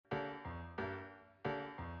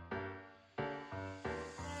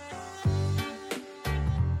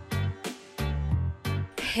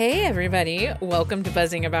Hey, everybody. Welcome to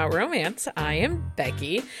Buzzing About Romance. I am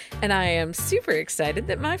Becky, and I am super excited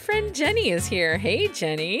that my friend Jenny is here. Hey,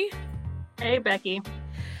 Jenny. Hey, Becky.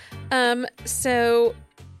 So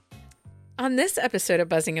on this episode of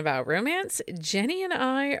Buzzing About Romance, Jenny and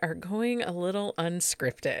I are going a little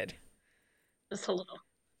unscripted. Just a little.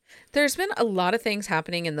 There's been a lot of things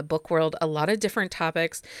happening in the book world, a lot of different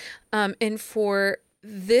topics. And for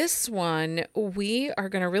this one, we are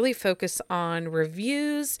going to really focus on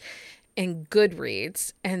reviews and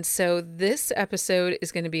Goodreads. And so this episode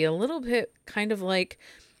is going to be a little bit kind of like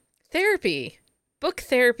therapy, book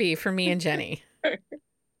therapy for me and Jenny.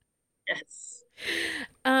 Yes.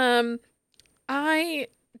 I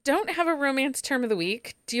don't have a romance term of the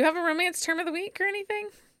week. Do you have a romance term of the week or anything?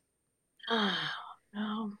 Oh,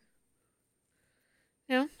 no.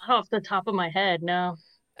 No? Off the top of my head, no.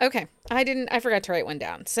 Okay. I forgot to write one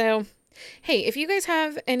down. So, hey, if you guys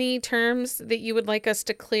have any terms that you would like us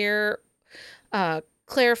to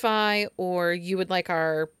clarify, or you would like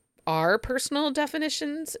our personal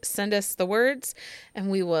definitions, send us the words and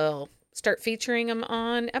we will start featuring them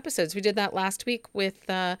on episodes. We did that last week with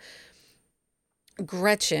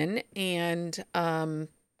Gretchen and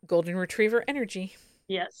Golden Retriever Energy.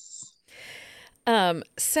 Yes.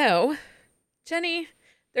 So, Jenny,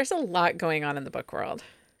 there's a lot going on in the book world.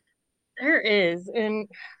 There is, and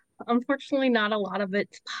unfortunately not a lot of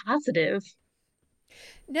it's positive.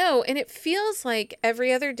 No, and it feels like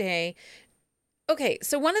every other day. Okay,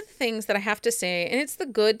 so one of the things that I have to say, and it's the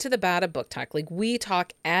good to the bad of book talk, like we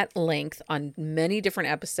talk at length on many different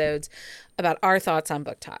episodes about our thoughts on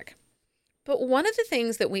book talk. But one of the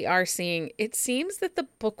things that we are seeing, it seems that the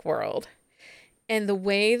book world and the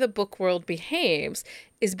way the book world behaves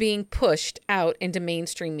is being pushed out into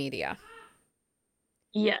mainstream media.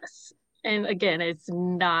 Yes. And again, it's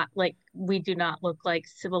not like we do not look like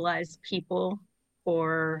civilized people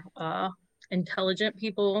or intelligent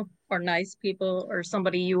people or nice people or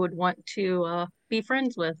somebody you would want to be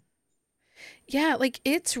friends with. Yeah, like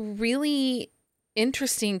it's really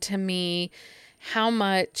interesting to me how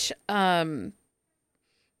much like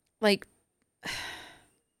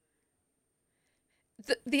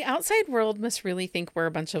the outside world must really think we're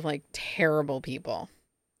a bunch of like terrible people.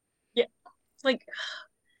 Yeah. Like,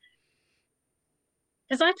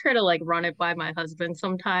 because I try to like run it by my husband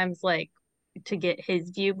sometimes, like to get his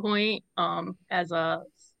viewpoint as a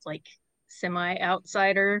like semi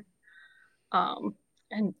outsider.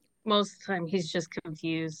 And most of the time he's just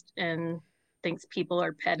confused and thinks people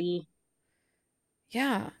are petty.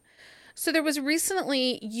 Yeah. So there was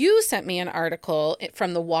recently, you sent me an article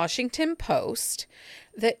from the Washington Post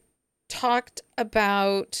that talked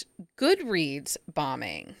about Goodreads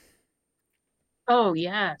bombing. Oh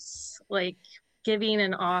yes. Like giving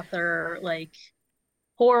an author like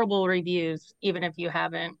horrible reviews, even if you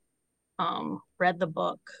haven't read the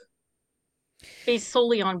book, based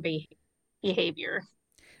solely on behavior.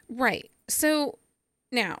 Right. So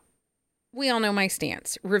now we all know my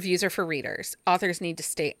stance. Reviews are for readers. Authors need to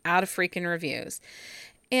stay out of freaking reviews.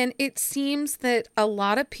 And it seems that a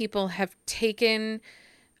lot of people have taken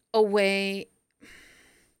away,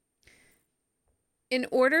 in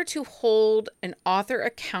order to hold an author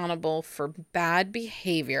accountable for bad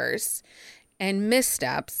behaviors and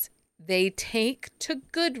missteps, they take to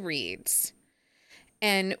Goodreads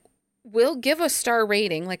and will give a star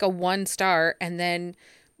rating, like a 1 star, and then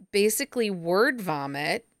basically word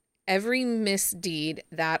vomit every misdeed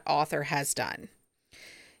that author has done.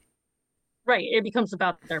 Right. It becomes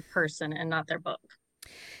about their person and not their book.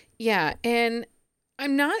 Yeah, and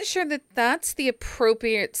I'm not sure that that's the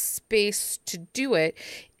appropriate space to do it.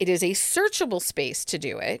 It is a searchable space to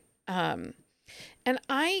do it. And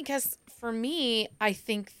I guess for me, I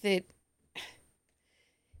think that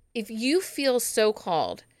if you feel so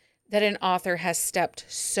called that an author has stepped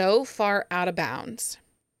so far out of bounds,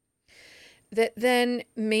 that then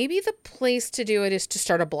maybe the place to do it is to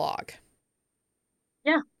start a blog.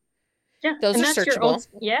 Yeah. Yeah. Those And are that's your own, searchable.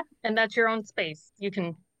 yeah. And that's your own space. You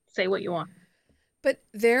can say what you want. But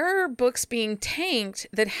there are books being tanked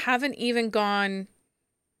that haven't even gone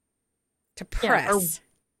to Yeah. Or, press.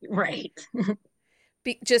 right.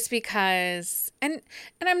 Just because, and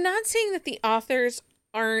I'm not saying that the authors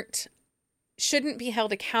shouldn't be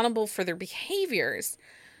held accountable for their behaviors,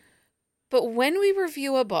 but when we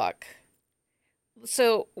review a book,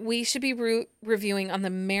 so we should be reviewing on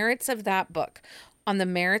the merits of that book, on the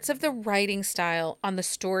merits of the writing style, on the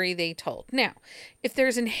story they told. Now, if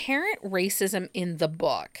there's inherent racism in the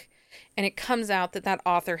book and it comes out that that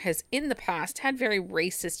author has in the past had very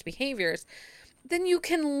racist behaviors, then you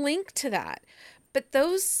can link to that. But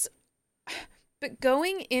those But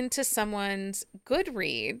going into someone's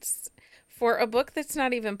Goodreads for a book that's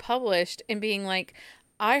not even published and being like,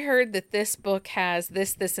 I heard that this book has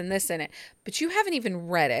this, this, and this in it, but you haven't even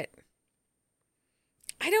read it.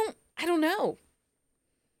 I don't know.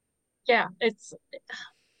 Yeah, it's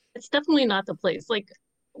definitely not the place. Like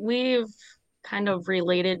we've kind of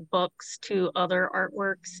related books to other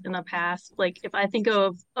artworks in the past. Like if I think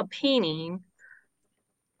of a painting,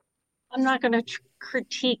 I'm not going to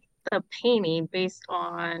critique the painting based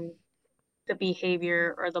on the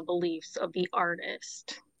behavior or the beliefs of the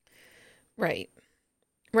artist. Right.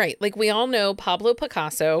 Right. Like we all know Pablo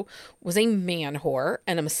Picasso was a man whore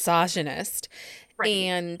and a misogynist. Right.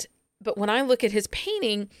 And, but when I look at his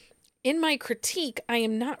painting, in my critique, I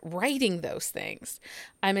am not writing those things.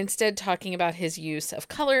 I'm instead talking about his use of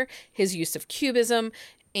color, his use of cubism,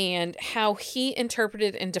 and how he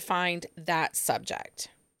interpreted and defined that subject.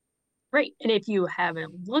 Right. And if you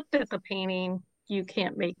haven't looked at the painting, you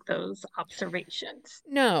can't make those observations.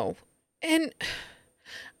 No. And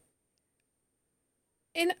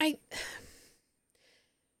and I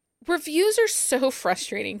reviews are so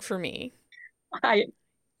frustrating for me. I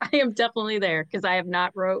I am definitely there because I have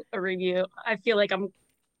not wrote a review. I feel like I'm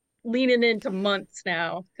leaning into months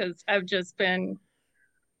now because I've just been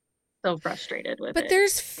so frustrated with But it.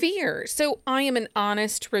 there's fear. So I am an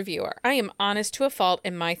honest reviewer. I am honest to a fault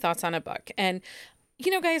in my thoughts on a book. And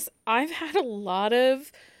guys, I've had a lot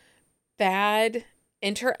of bad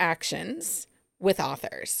interactions with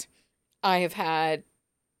authors. I have had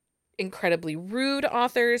incredibly rude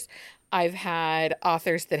authors. I've had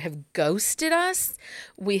authors that have ghosted us.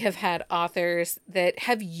 We have had authors that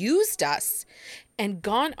have used us and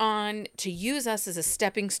gone on to use us as a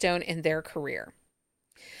stepping stone in their career.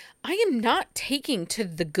 I am not taking to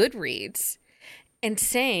the Goodreads and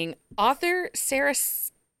saying author Sarah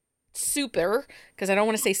Super, because I don't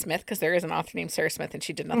want to say Smith, because there is an author named Sarah Smith and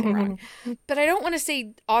she did nothing wrong. But I don't want to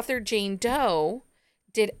say author Jane Doe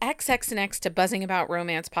did XX and X to Buzzing About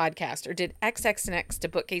Romance podcast or did XX and X to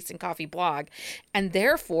Bookcase and Coffee blog, and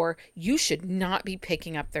therefore you should not be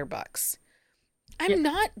picking up their books. Yeah, I'm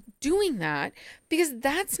not doing that because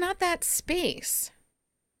that's not that space.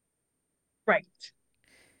 right.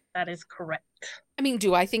 That is correct. I mean,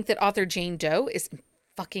 do I think that author Jane Doe is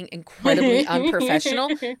fucking incredibly unprofessional?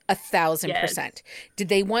 1,000%. Yes. Did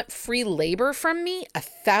they want free labor from me?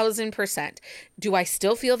 1,000%. Do I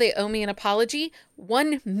still feel they owe me an apology?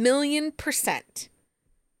 1,000,000%.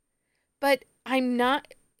 But I'm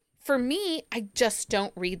not, for me, I just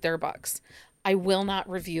don't read their books. I will not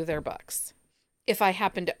review their books. If I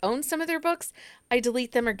happen to own some of their books, I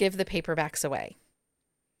delete them or give the paperbacks away.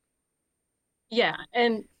 Yeah,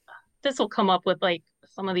 and this will come up with like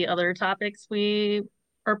some of the other topics we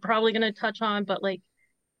are probably going to touch on, but like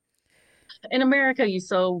in America, you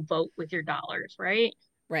so vote with your dollars, right?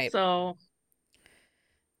 Right. So,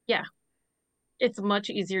 yeah, it's much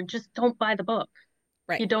easier. Just don't buy the book.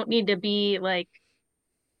 Right. You don't need to be like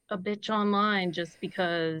a bitch online just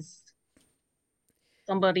because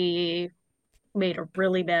somebody made a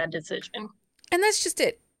really bad decision. And that's just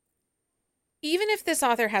it. Even if this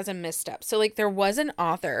author has a misstep. So, like, there was an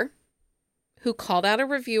author who called out a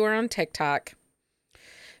reviewer on TikTok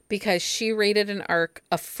because she rated an arc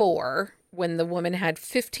a 4 when the woman had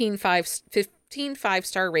 15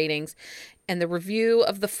 5-star ratings, and the review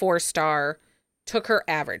of the 4-star took her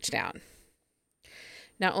average down.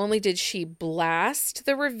 Not only did she blast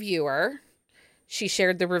the reviewer, she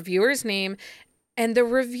shared the reviewer's name, and the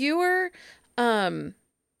reviewer,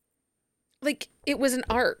 like, it was an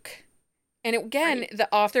arc. And again, Right. the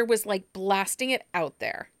author was like blasting it out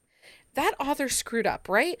there. That author screwed up,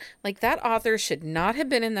 right? Like that author should not have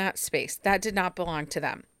been in that space. That did not belong to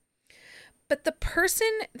them. But the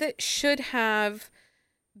person that should have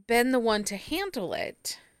been the one to handle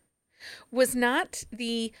it was not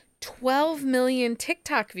the 12 million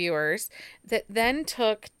TikTok viewers that then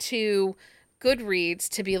took to Goodreads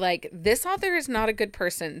to be like, this author is not a good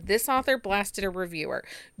person. This author blasted a reviewer.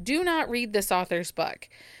 Do not read this author's book.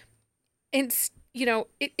 And,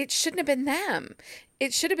 it shouldn't have been them.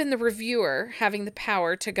 It should have been the reviewer having the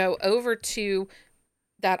power to go over to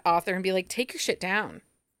that author and be like, take your shit down.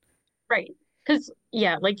 Right. Because,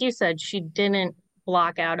 yeah, like you said, she didn't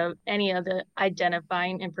block out of any of the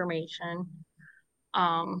identifying information.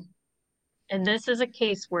 Um, and this is a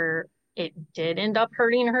case where it did end up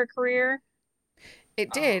hurting her career. It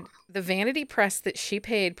Uh, did. The vanity press that she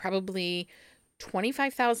paid probably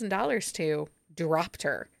 $25,000 to dropped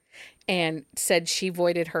her and said she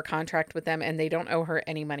voided her contract with them and they don't owe her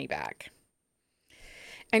any money back.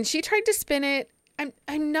 And she tried to spin it.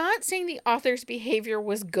 I'm not saying the author's behavior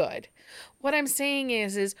was good. What I'm saying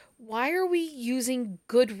is why are we using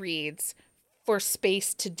Goodreads for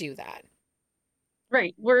space to do that?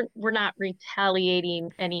 Right. We're not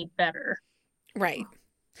retaliating any better. Right.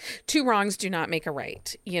 Two wrongs do not make a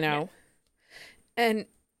right, you Yeah. know? And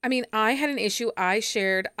I mean, I had an issue. I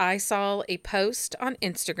saw a post on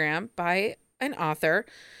Instagram by an author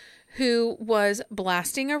who was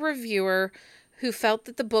blasting a reviewer who felt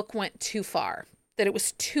that the book went too far, that it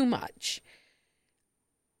was too much.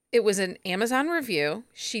 It was an Amazon review.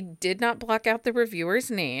 She did not block out the reviewer's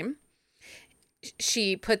name.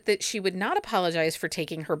 She put that she would not apologize for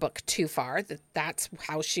taking her book too far, that that's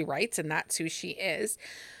how she writes and that's who she is.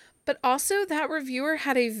 But also that reviewer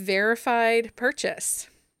had a verified purchase.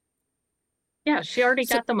 Yeah, she already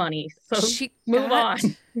So got the money. So she move on.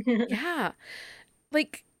 got, yeah.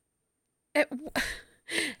 Like, at,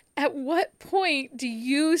 at what point do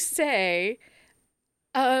you say,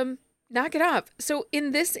 knock it off? So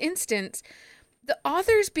in this instance, the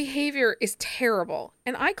author's behavior is terrible,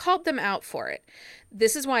 and I called them out for it.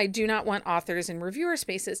 This is why I do not want authors in reviewer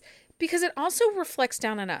spaces, because it also reflects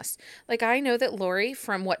down on us. Like, I know that Lori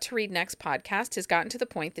from What to Read Next podcast has gotten to the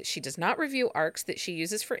point that she does not review arcs that she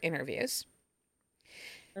uses for interviews,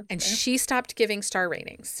 That's and fair. she stopped giving star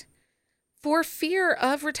ratings for fear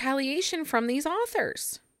of retaliation from these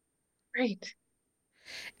authors. Right.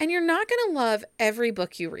 And you're not going to love every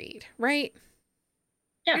book you read, right?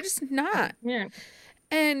 Yeah. You're just not. Yeah.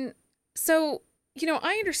 And so,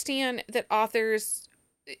 I understand that authors,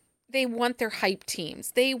 they want their hype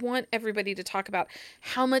teams. They want everybody to talk about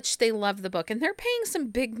how much they love the book, and they're paying some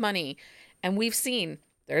big money. And we've seen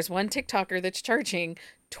there's one TikToker that's charging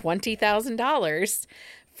 $20,000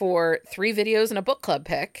 for 3 videos and a book club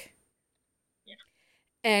pick. Yeah.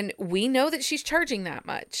 And we know that she's charging that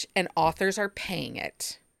much, and authors are paying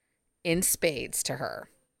it in spades to her.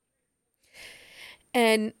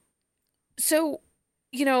 And so,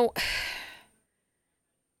 we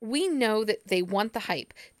know that they want the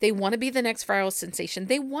hype. They want to be the next viral sensation.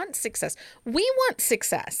 They want success. We want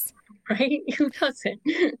success. Right? Who doesn't?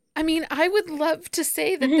 I mean, I would love to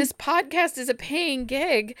say that this podcast is a paying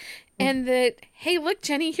gig and that, hey, look,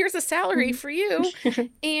 Jenny, here's a salary for you.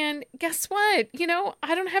 And guess what?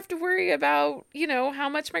 I don't have to worry about, how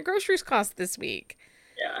much my groceries cost this week.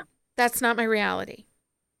 Yeah. That's not my reality.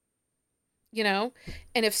 And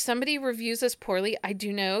if somebody reviews us poorly, I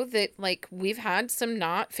do know that, like, we've had some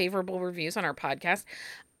not favorable reviews on our podcast.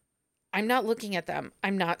 I'm not looking at them.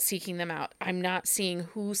 I'm not seeking them out. I'm not seeing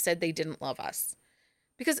who said they didn't love us.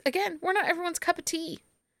 Because again, we're not everyone's cup of tea.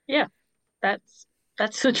 Yeah. That's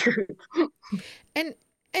the truth. And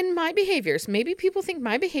my behaviors, maybe people think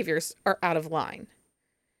my behaviors are out of line.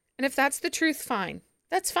 And if that's the truth, fine.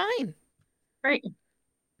 That's fine. Right.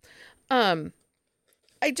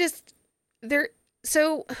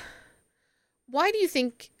 So why do you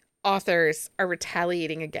think authors are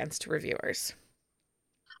retaliating against reviewers?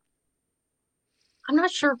 I'm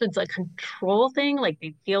not sure if it's a control thing, like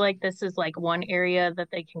they feel like this is like one area that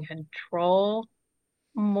they can control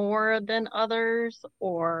more than others,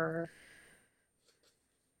 or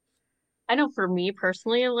I know for me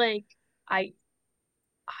personally, like I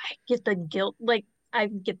I get the guilt, like I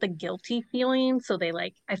get the guilty feeling, so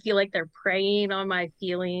I feel like they're preying on my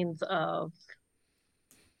feelings of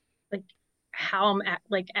like how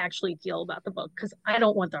like actually feel about the book, because I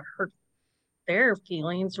don't want to hurt their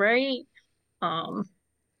feelings, right? Um,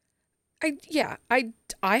 I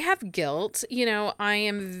have guilt. I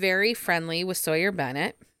am very friendly with Sawyer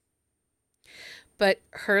Bennett, but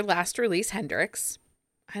her last release, Hendrix,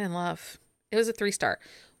 I didn't love. It was a 3-star.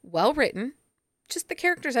 Well written. Just the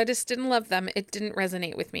characters, I just didn't love them. It didn't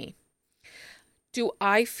resonate with me. Do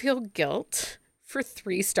I feel guilt for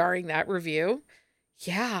 3-starring that review?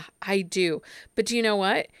 Yeah, I do. But do you know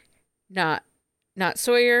what? Not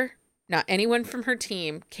Sawyer, not anyone from her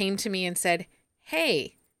team came to me and said,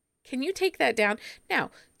 "Hey, can you take that down?"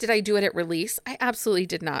 Now, did I do it at release? I absolutely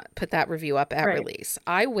did not put that review up at right. release.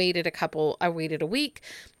 I waited a week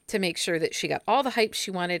to make sure that she got all the hype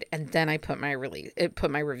she wanted, and then I put my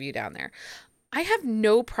review down there. I have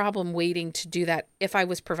no problem waiting to do that if I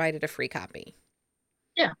was provided a free copy.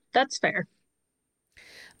 Yeah, that's fair.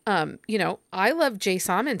 I love Jay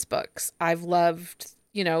Salmon's books. I've loved,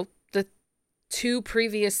 the 3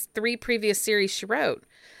 previous series she wrote.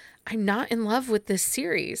 I'm not in love with this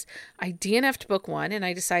series. I DNF'd book 1 and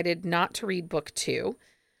I decided not to read book 2.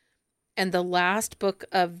 And the last book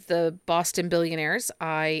of the Boston Billionaires,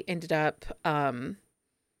 I ended up, I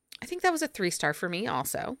think that was a 3-star for me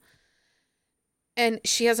also. And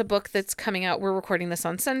she has a book that's coming out. We're recording this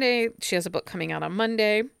on Sunday. She has a book coming out on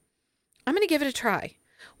Monday. I'm going to give it a try.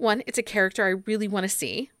 One, it's a character I really want to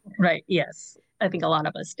see. Right. Yes. I think a lot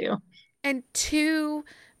of us do. And two,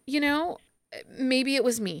 you know, maybe it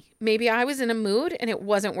was me. Maybe I was in a mood and it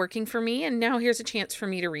wasn't working for me. And now here's a chance for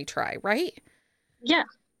me to retry, right? Yeah.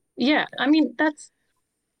 Yeah. I mean, that's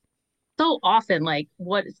so often like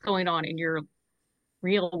what is going on in your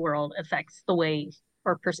real world affects the way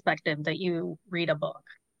or perspective that you read a book.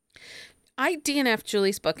 I DNF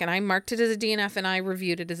Julie's book and I marked it as a DNF and I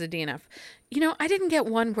reviewed it as a DNF. I didn't get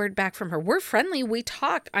one word back from her. We're friendly. We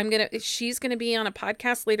talk. She's gonna be on a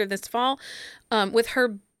podcast later this fall, with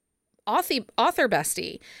her author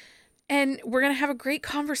bestie. And we're gonna have a great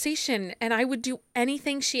conversation. And I would do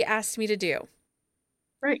anything she asked me to do.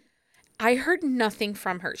 Right. I heard nothing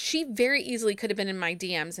from her. She very easily could have been in my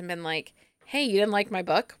DMs and been like, hey, you didn't like my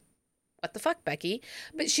book? What the fuck, Becky?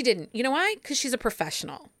 But she didn't. You know why? Because she's a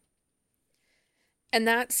professional. And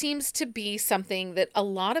that seems to be something that a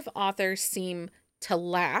lot of authors seem to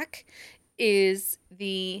lack, is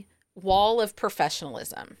the wall of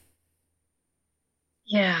professionalism.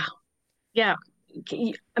 Yeah. Yeah.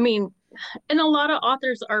 I mean, and a lot of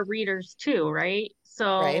authors are readers too, right? Right?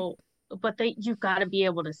 So, but you've got to be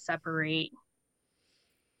able to separate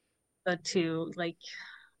the two. Like,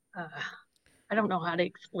 uh, I don't know how to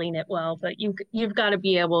explain it well, but you've got to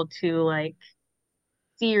be able to like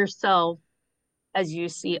see yourself as you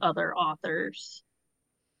see other authors.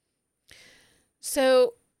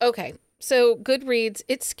 So, okay. So Goodreads,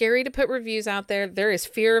 it's scary to put reviews out there. There is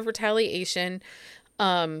fear of retaliation.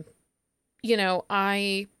 Um,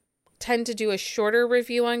 I tend to do a shorter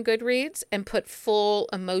review on Goodreads and put full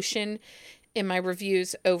emotion in my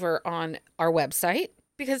reviews over on our website,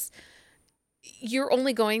 because you're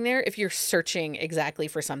only going there if you're searching exactly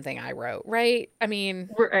for something I wrote, right?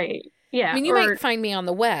 Right. Yeah. You might find me on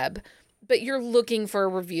the web, but you're looking for a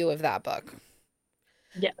review of that book.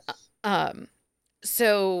 Yes.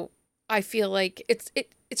 So I feel like it's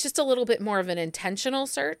just a little bit more of an intentional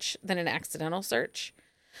search than an accidental search.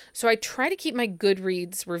 So I try to keep my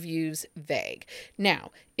Goodreads reviews vague.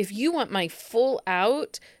 Now, if you want my full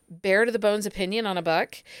out, bare to the bones opinion on a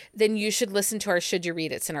book, then you should listen to our Should You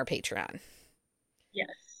Read It's in our Patreon. Yes.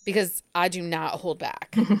 Because I do not hold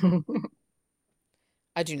back.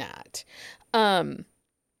 I do not.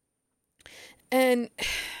 And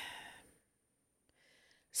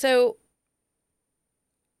so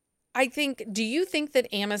do you think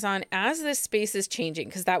that Amazon, as this space is changing,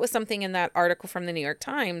 because that was something in that article from the New York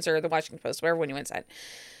Times or the Washington Post, wherever anyone said,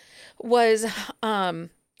 was,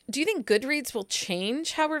 do you think Goodreads will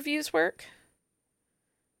change how reviews work?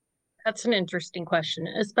 That's an interesting question,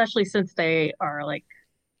 especially since they are like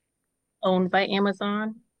owned by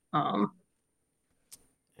Amazon.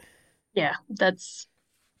 Yeah, I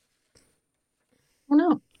don't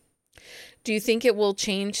know. Do you think it will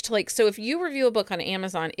change to so if you review a book on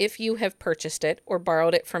Amazon, if you have purchased it or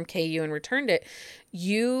borrowed it from KU and returned it,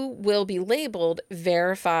 you will be labeled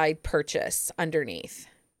verified purchase underneath.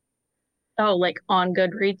 Oh, like on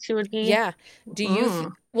Goodreads you would be? Yeah. Do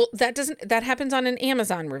you well, that happens on an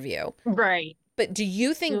Amazon review. Right. But do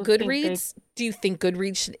you think Goodreads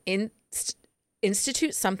should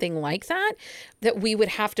institute something like that we would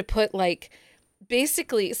have to put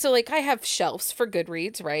basically, so I have shelves for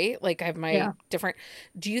Goodreads, right? I have my different,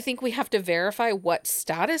 do you think we have to verify what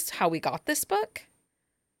status, how we got this book?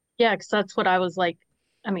 Yeah, because that's what I was like.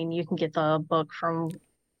 I mean, you can get the book from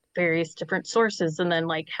various different sources, and then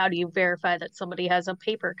how do you verify that somebody has a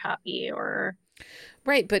paper copy or...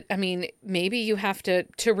 Right, but maybe you have to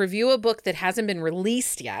review a book that hasn't been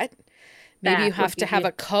released yet. Maybe you have to have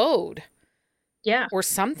a code. Yeah. Or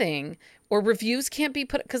something. Or reviews can't be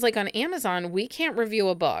put, because on Amazon, we can't review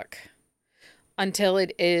a book until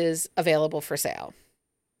it is available for sale.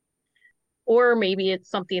 Or maybe it's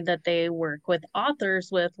something that they work with authors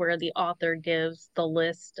with, where the author gives the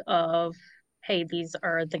list of, hey, these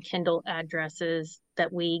are the Kindle addresses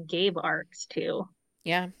that we gave ARCs to.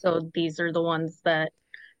 Yeah. So these are the ones that,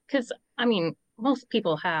 because most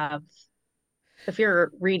people have, if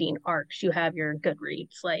you're reading ARCs, you have your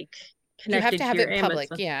Goodreads, connected you have to have your it public.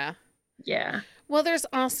 Amazon. Yeah. Yeah. Well, there's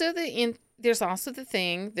also the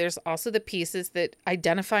pieces that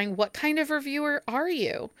identifying what kind of reviewer are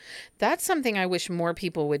you. That's something I wish more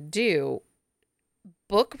people would do.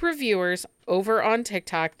 Book reviewers over on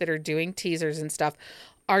TikTok that are doing teasers and stuff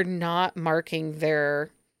are not marking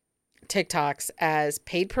their TikToks as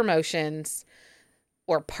paid promotions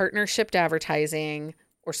or partnershiped advertising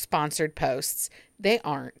or sponsored posts. They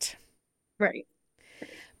aren't. Right.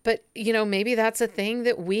 But, maybe that's a thing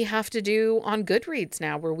that we have to do on Goodreads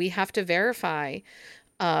now, where we have to verify,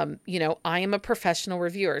 I am a professional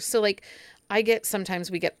reviewer. So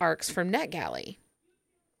sometimes we get ARCs from NetGalley.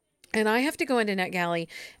 And I have to go into NetGalley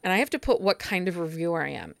and I have to put what kind of reviewer I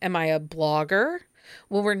am. Am I a blogger?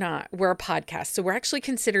 Well, we're not. We're a podcast. So we're actually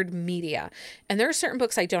considered media. And there are certain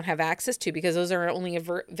books I don't have access to because those are only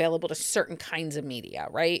available to certain kinds of media,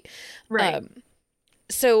 right? Right.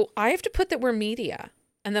 So I have to put that we're media.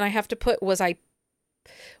 And then I have to put, was I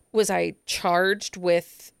charged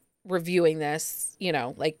with reviewing this? You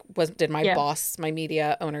know, like did my boss, my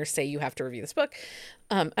media owner say you have to review this book?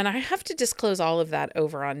 And I have to disclose all of that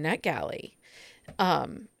over on NetGalley.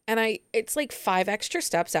 And it's like 5 extra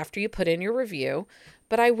steps after you put in your review,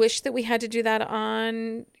 but I wish that we had to do that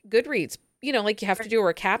on Goodreads. You know, like you have to do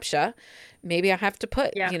a CAPTCHA. Maybe I have to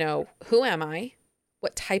put, you know, who am I?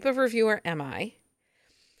 What type of reviewer am I?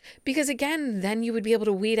 Because again, then you would be able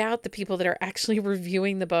to weed out the people that are actually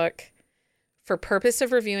reviewing the book for purpose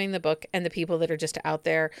of reviewing the book and the people that are just out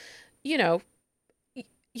there, you know,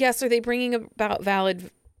 yes, are they bringing about valid,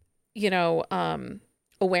 you know,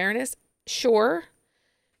 awareness? Sure.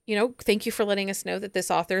 You know, thank you for letting us know that this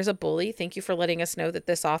author is a bully. Thank you for letting us know that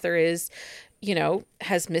this author is, you know,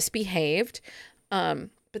 has misbehaved. But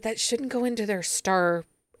that shouldn't go into their star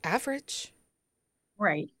average.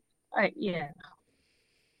 Right. Yeah.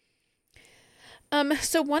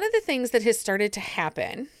 So one of the things that has started to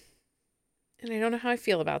happen, and I don't know how I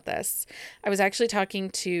feel about this. I was actually talking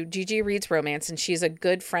to Gigi Reads Romance, and she's a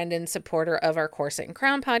good friend and supporter of our Corset and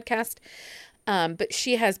Crown podcast. But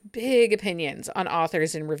she has big opinions on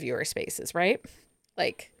authors and reviewer spaces, right?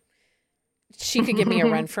 Like, she could give me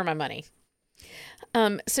a run for my money.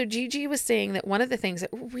 So Gigi was saying that one of the things that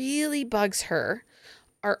really bugs her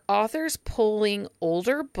are authors pulling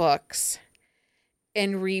older books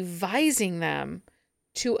and revising them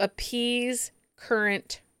to appease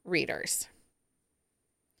current readers.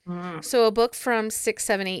 So a book from 6,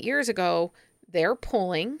 7, 8 years ago, they're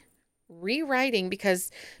pulling, rewriting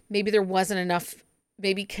because maybe there wasn't enough,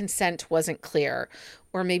 maybe consent wasn't clear,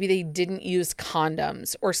 or maybe they didn't use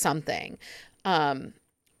condoms or something.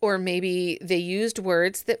 Or maybe they used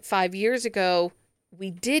words that 5 years ago we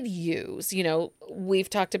did use. You know, we've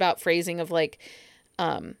talked about phrasing of like,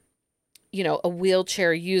 you know, a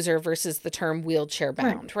wheelchair user versus the term wheelchair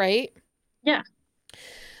bound, right? Yeah.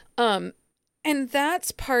 And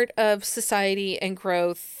that's part of society and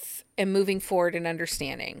growth and moving forward and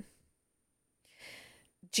understanding.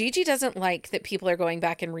 Gigi doesn't like that people are going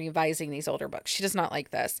back and revising these older books. She does not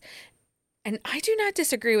like this. And I do not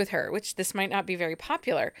disagree with her, which this might not be very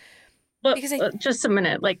popular. But just a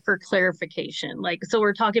minute, like for clarification, like, so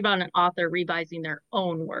we're talking about an author revising their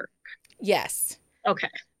own work. Yes.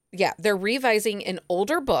 Okay. Yeah, they're revising an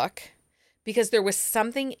older book because there was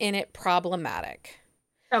something in it problematic.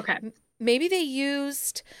 Okay. Maybe they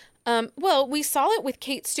used, well, we saw it with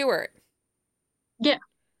Kate Stewart. Yeah,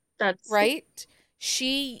 that's right.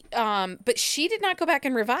 She, but she did not go back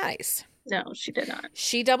and revise. No, she did not.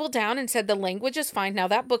 She doubled down and said the language is fine. Now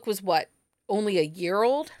that book was what? Only a year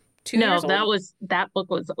old? 2 years old? No, that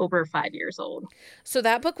book was over 5 years old. So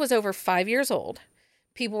that book was over 5 years old.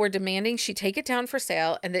 People were demanding she take it down for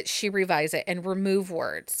sale and that she revise it and remove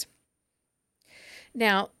words.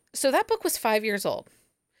 Now, so that book was 5 years old.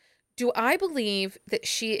 Do I believe that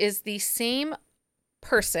she is the same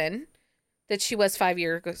person that she was 5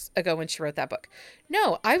 years ago when she wrote that book?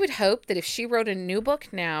 No, I would hope that if she wrote a new book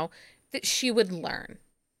now, that she would learn.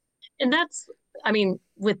 And that's, I mean,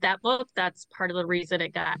 with that book, that's part of the reason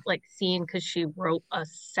it got like seen, because she wrote a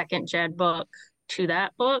second gen book to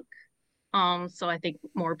that book. So I think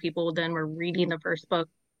more people then were reading the first book.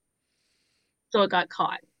 So it got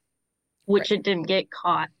caught, which It didn't get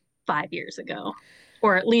caught 5 years ago,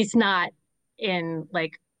 or at least not in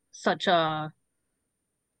like such a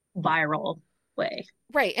viral way.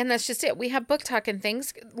 Right. And that's just it. We have book talk and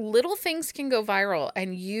things, little things can go viral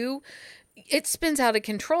and it spins out of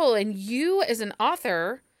control. And you as an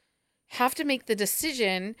author have to make the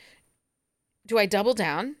decision. Do I double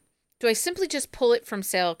down? Do I simply just pull it from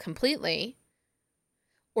sale completely?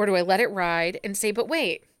 Or do I let it ride and say, but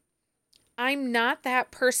wait, I'm not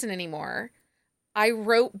that person anymore. I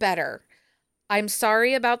wrote better. I'm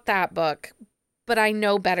sorry about that book, but I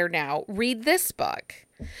know better now. Read this book.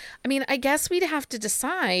 I mean, I guess we'd have to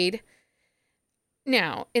decide.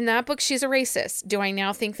 Now, in that book, she's a racist. Do I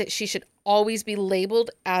now think that she should always be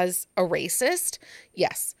labeled as a racist?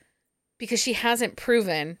 Yes, because she hasn't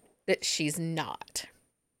proven that she's not.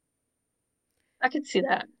 I could see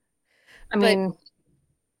that. I mean...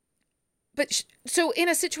 So in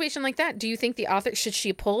a situation like that, do you think the author, should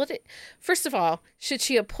she pull it? First of all, should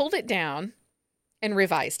she have pulled it down and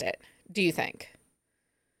revised it? Do you think?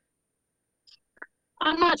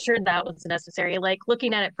 I'm not sure that was necessary. Like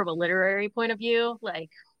looking at it from a literary point of view, like,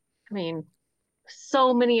 I mean,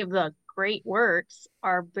 so many of the great works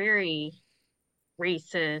are very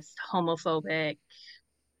racist, homophobic.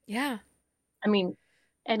 Yeah. I mean,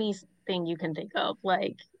 anything you can think of,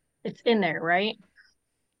 like, it's in there, right?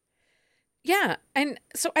 Yeah. And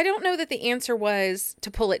so I don't know that the answer was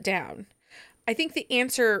to pull it down. I think the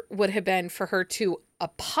answer would have been for her to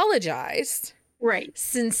apologize Right.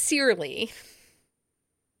 sincerely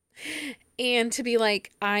and to be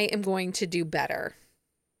like, I am going to do better.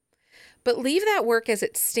 But leave that work as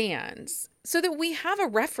it stands so that we have a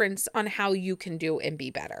reference on how you can do and be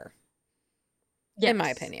better, in my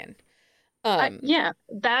Yes. opinion. Um, Yeah,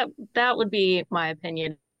 that would be my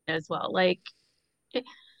opinion as well. Like it-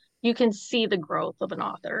 you can see the growth of an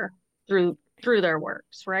author through their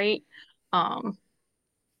works, right? Um,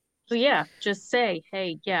 so yeah, just say,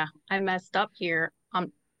 "Hey, yeah, I messed up here.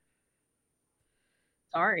 I'm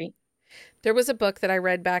sorry." there was a book that I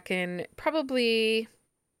read back in probably,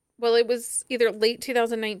 well, it was either late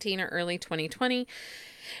 2019 or early 2020.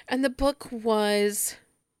 And the book was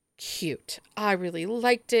cute. I really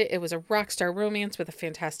liked it. It was a rock star romance with a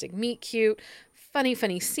fantastic meet cute, funny,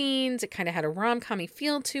 funny scenes. It kind of had a rom-com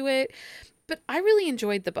feel to it. But I really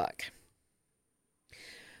enjoyed the book.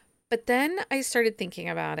 But then I started thinking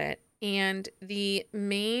about it, and the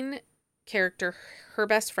main character, her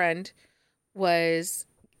best friend, was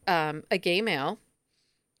a gay male,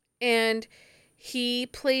 and he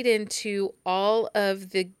played into all of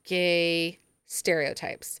the gay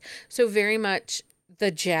stereotypes. So, very much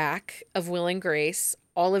the Jack of Will and Grace,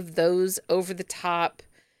 all of those over the top,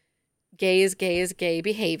 gay is gay is gay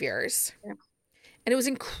behaviors. Yeah. And it was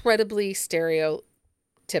incredibly stereotypical,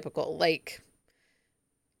 like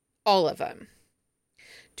all of them.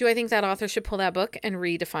 Do I think that author should pull that book and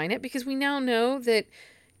redefine it? Because we now know that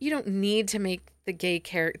you don't need to make the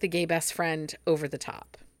gay best friend over the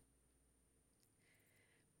top.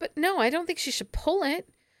 But no, I don't think she should pull it.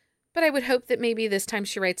 But I would hope that maybe this time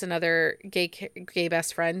she writes another gay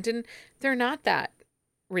best friend and they're not that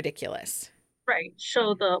ridiculous. Right.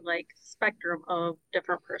 Show the like spectrum of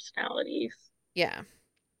different personalities. Yeah.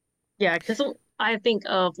 Yeah, because I think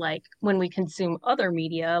of like when we consume other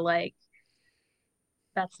media, like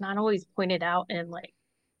that's not always pointed out and like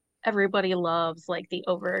everybody loves like the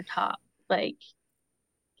over top like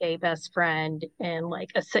gay best friend in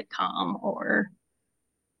like a sitcom or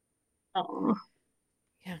um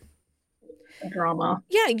Yeah. a drama.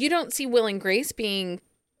 Yeah, you don't see Will and Grace being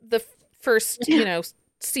the first, Yeah.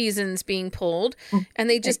 seasons being pulled, and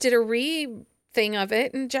they just did a thing of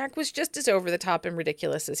it, and Jack was just as over the top and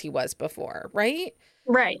ridiculous as he was before, right?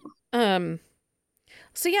 Right. Um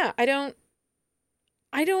so yeah, I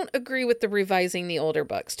don't agree with the revising the older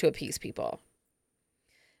books to appease people.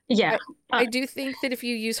 Yeah. I Uh, I do think that if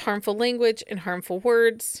you use harmful language and harmful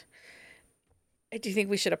words, I do think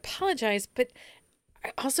we should apologize, but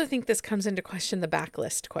I also think this comes into question the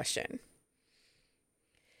backlist question.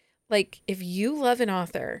 Like, if you love an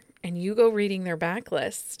author and you go reading their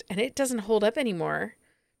backlist and it doesn't hold up anymore,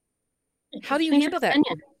 it how could do you change your handle that?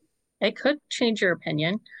 opinion. It could change your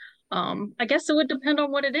opinion. I guess it would depend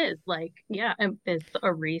on what it is. Like, yeah, if it's a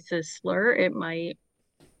racist slur, it might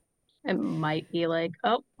be like,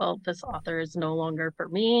 oh, well, this author is no longer for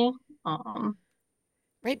me. Um,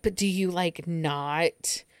 Right? But do you like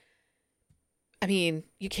not? I mean,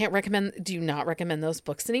 do you not recommend those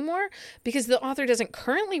books anymore? Because the author doesn't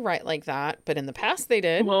currently write like that, but in the past they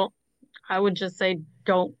did. well, I would just say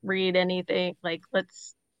don't read anything. Like,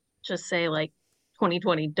 let's just say like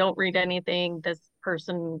 2020. Don't read anything this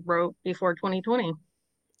person wrote before 2020.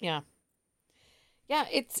 Yeah. Yeah,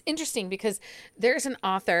 it's interesting because there's an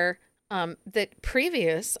author that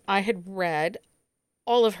previous I had read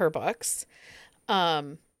all of her books.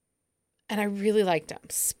 Um, and I really liked them.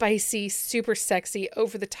 Spicy, super sexy,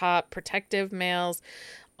 over the top, protective males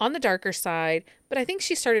on the darker side. But I think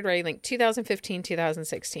she started writing like 2015,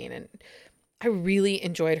 2016. And I really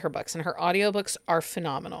enjoyed her books, and her audiobooks are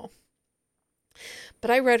phenomenal.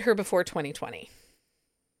 But I read her before 2020.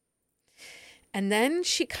 And then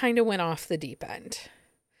she kind of went off the deep end.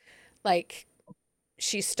 Like,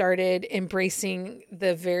 she started embracing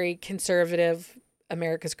the very conservative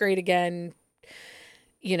America's Great Again,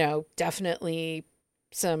 definitely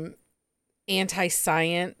some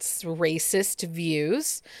anti-science racist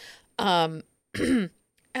views. Um and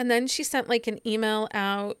then she sent like an email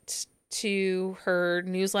out to her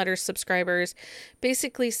newsletter subscribers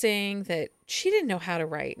basically saying that she didn't know how to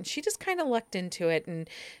write and she just kind of lucked into it, and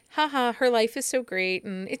haha, her life is so great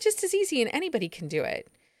and it just is easy and anybody can do it.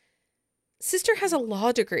 Sister has a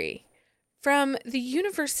law degree from the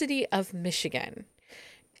University of Michigan.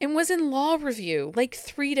 and was in law review like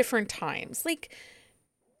 3 different times. Like,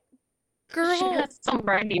 She girl, has some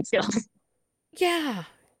writing skills, yeah,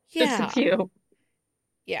 just a yeah, few.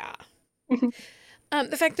 yeah.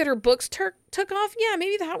 The fact that her books took off, yeah,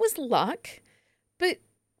 maybe that was luck, but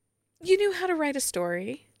you knew how to write a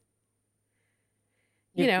story,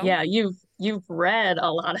 you know? Yeah, you've read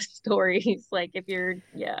a lot of stories. Like if you're,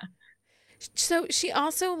 yeah, So she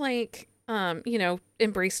also like,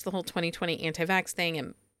 embraced the whole 2020 anti-vax thing,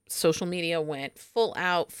 and social media went full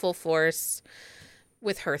out, full force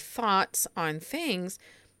with her thoughts on things.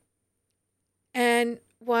 And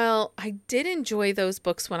while I did enjoy those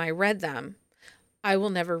books when I read them, I will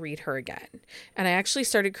never read her again. And I actually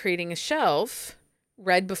started creating a shelf,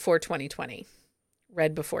 read before 2020,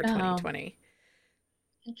 read before oh, 2020,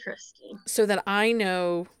 interesting. so that I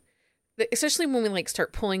know that, especially when we like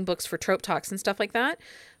start pulling books for trope talks and stuff like that,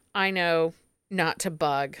 I know not to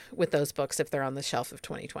bug with those books if they're on the shelf of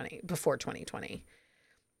 2020, before 2020,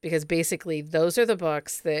 because basically those are the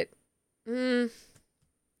books that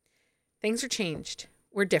things are changed.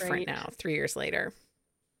 We're different Right. now, 3 years later.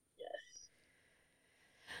 Yes.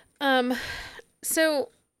 Um, so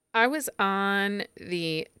I was on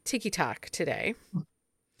the Tiki Talk today.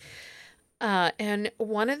 And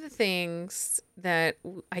one of the things that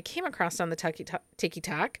I came across on the Tiki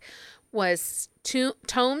Talk was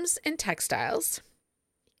Tomes and Textiles.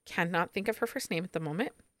 Cannot think of her first name at the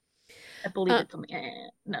moment. I believe Uh,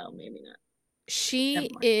 it's no, maybe not. Never she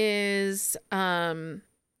mind. is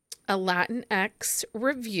a Latinx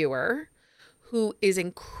reviewer who is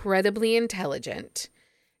incredibly intelligent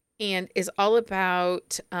and is all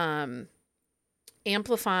about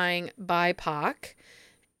amplifying BIPOC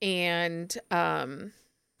and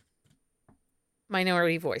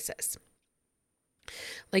minority voices.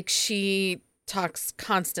 Like, she talks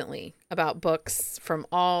constantly about books from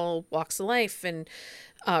all walks of life and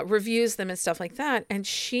reviews them and stuff like that. And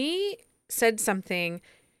she said something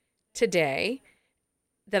today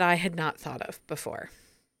that I had not thought of before.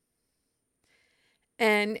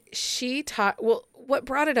 And she taught, well, what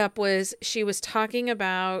brought it up was she was talking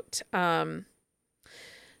about the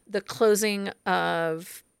closing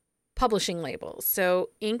of publishing labels. So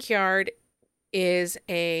Inkyard is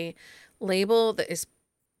a label that is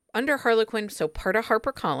under Harlequin, so part of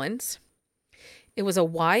HarperCollins. It was a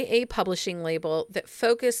YA publishing label that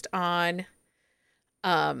focused on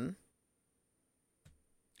um,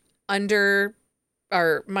 under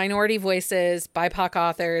or minority voices, BIPOC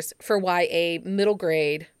authors for YA middle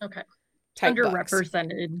grade Okay. type books.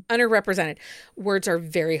 Underrepresented. Underrepresented. Words are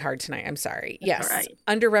very hard tonight. I'm sorry. That's all Yes. right.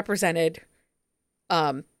 Underrepresented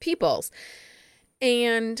peoples.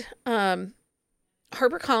 And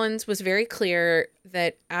HarperCollins was very clear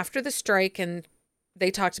that after the strike, and they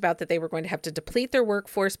talked about that they were going to have to deplete their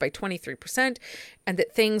workforce by 23% and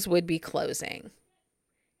that things would be closing.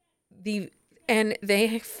 And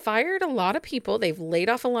they fired a lot of people. They've laid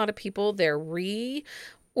off a lot of people. They're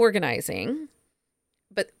reorganizing.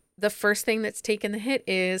 But the first thing that's taken the hit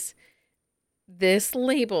is this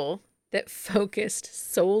label that focused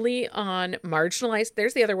solely on marginalized,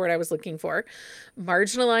 there's the other word I was looking for,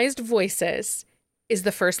 marginalized voices, is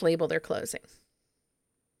the first label they're closing.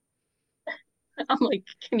 I'm like,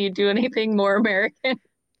 can you do anything more American?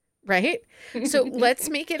 Right? So let's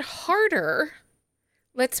make it harder.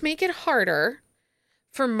 Let's make it harder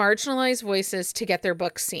for marginalized voices to get their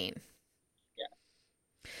books seen.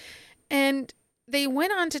 Yeah. And they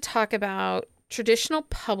went on to talk about traditional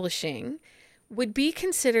publishing would be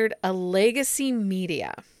considered a legacy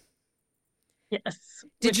media. Yes.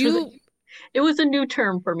 Did you? It was a new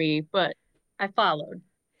term for me, but I followed.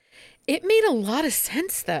 It made a lot of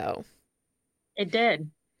sense, though. It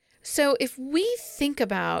did. So if we think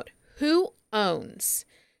about who owns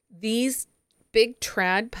these big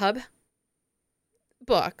trad pub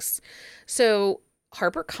books, so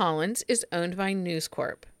HarperCollins is owned by News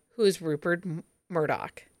Corp, who is Rupert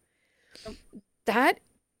Murdoch. That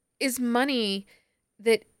is money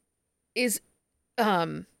that is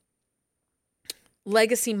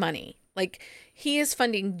legacy money. Like, he is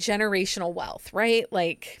funding generational wealth, right?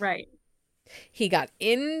 Like, Right. he got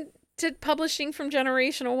into publishing from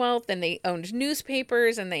generational wealth, and they owned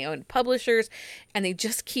newspapers and they owned publishers, and they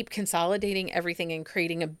just keep consolidating everything and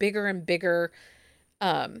creating a bigger and bigger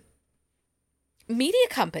media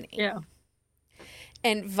company. Yeah.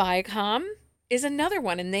 And Viacom is another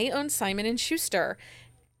one, and they own Simon and Schuster.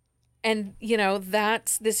 And,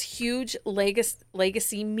 that's this huge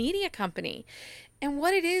legacy media company. And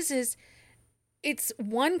what it is it's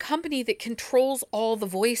one company that controls all the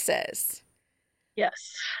voices.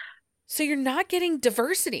 Yes. So you're not getting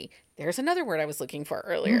diversity. There's another word I was looking for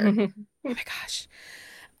earlier. Oh my gosh.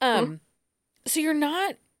 Mhm. So you're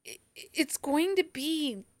not, it's going to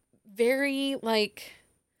be very like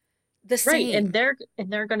the Right. same. And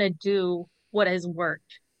they're gonna do what has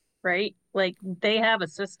worked, right? Like they have a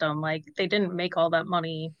system. Like they didn't make all that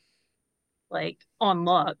money like on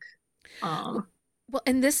luck. Um, Well,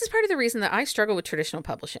 and this is part of the reason that I struggle with traditional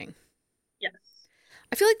publishing. yes.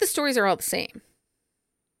 I feel like the stories are all the same.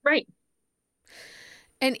 Right.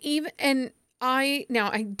 And I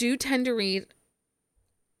do tend to read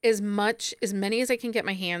as many as I can get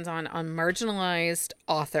my hands on marginalized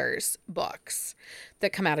authors books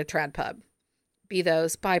that come out of TradPub, be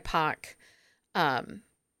those BIPOC, um,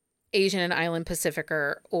 Asian and Island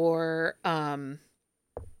Pacificer, or the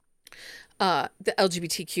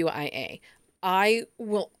LGBTQIA. I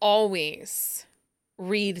will always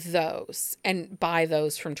read those and buy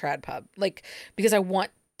those from TradPub, like because I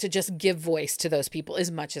want to just give voice to those people as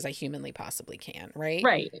much as I humanly possibly can, right?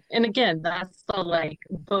 Right. And again, that's the like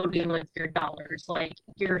voting with your dollars. Like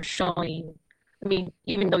you're showing, I mean,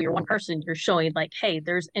 even though you're one person, you're showing like, hey,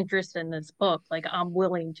 there's interest in this book. Like I'm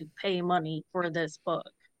willing to pay money for this book.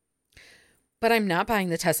 But I'm not buying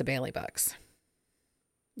the Tessa Bailey books.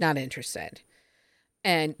 Not interested.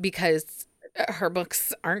 And because her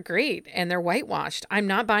books aren't great and they're whitewashed. I'm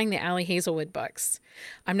not buying the Allie Hazelwood books.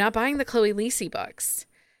 I'm not buying the Chloe Lisi books.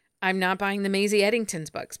 I'm not buying the Maisie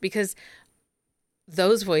Eddington's books because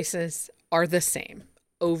those voices are the same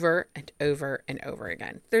over and over and over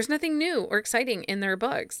again. There's nothing new or exciting in their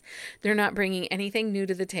books. They're not bringing anything new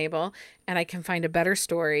to the table, and I can find a better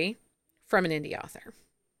story from an indie author.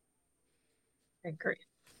 I agree.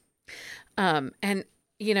 And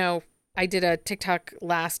you know, I did a TikTok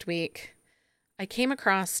last week. I came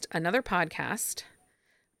across another podcast.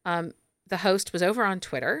 The host was over on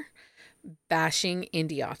Twitter bashing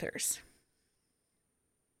indie authors.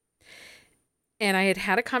 And I had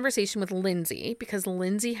had a conversation with Lindsay because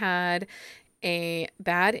Lindsay had a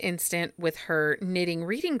bad instant with her knitting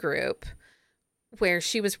reading group where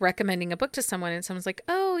she was recommending a book to someone and someone's like,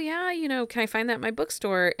 oh yeah, you know, can I find that in my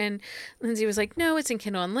bookstore? And Lindsay was like, no, it's in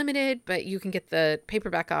Kindle Unlimited, but you can get the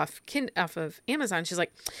paperback off of Amazon. She's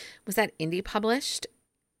like, was that indie published?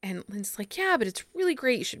 And Lindsay's like, yeah, but it's really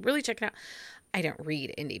great. You should really check it out. I don't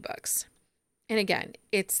read indie books. And again,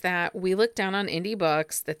 it's that we look down on indie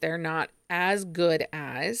books that they're not as good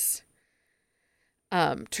as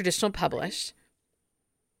traditional published.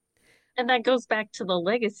 And that goes back to the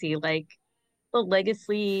legacy. Like the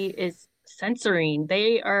legacy is censoring.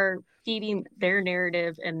 They are feeding their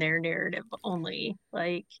narrative and their narrative only.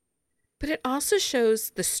 Like, But it also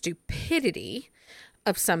shows the stupidity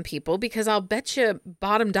of some people because I'll bet you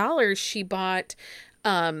bottom dollar she bought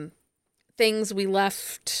things we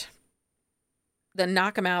left the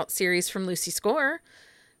Knock 'em Out series from Lucy Score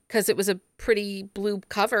because it was a pretty blue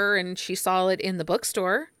cover and she saw it in the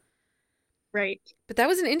bookstore. right. But that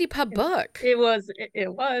was an indie pub book. It was.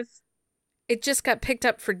 It just got picked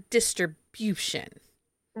up for distribution.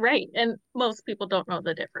 Right. And most people don't know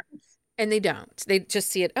the difference. And they don't. They just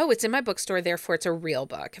see it, oh, it's in my bookstore, therefore it's a real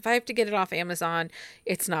book. If I have to get it off Amazon,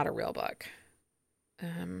 it's not a real book.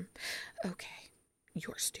 Okay.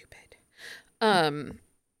 You're stupid.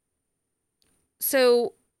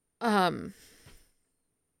 So,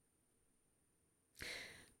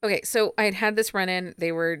 okay, so I had this run in.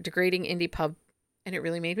 They were degrading indie pub, and it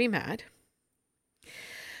really made me mad.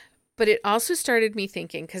 But it also started me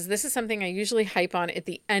thinking, because this is something I usually hype on at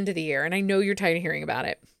the end of the year, and I know you're tired of hearing about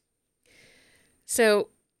it. So,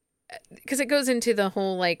 because it goes into the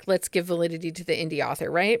whole, like, let's give validity to the indie author,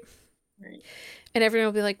 right? Right. And everyone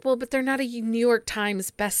will be like, well, but they're not a New York Times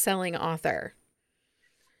best-selling author.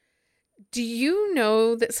 Do you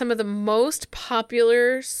know that some of the most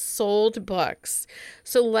popular sold books,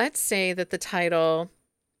 so let's say that the title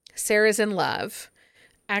Sarah's in Love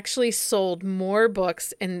actually sold more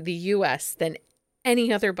books in the US than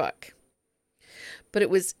any other book, but it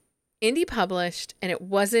was indie published and it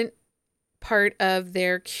wasn't part of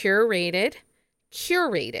their curated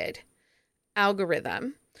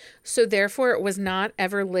algorithm. So therefore it was not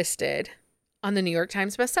ever listed on the New York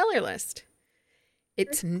Times bestseller list.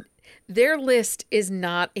 Their list is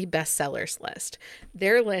not a bestsellers list.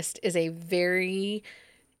 Their list is a very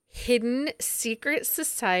hidden secret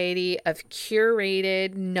society of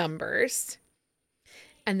curated numbers.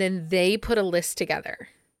 And then they put a list together.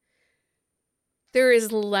 There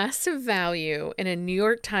is less value in a New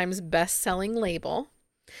York Times best-selling label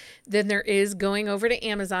than there is going over to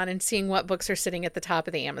Amazon and seeing what books are sitting at the top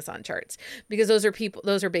of the Amazon charts, because those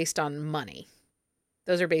are based on money.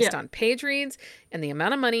 Those are based on page reads and the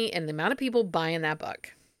amount of money and the amount of people buying that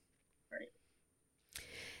book. Right.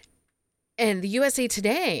 And the USA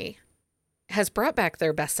Today has brought back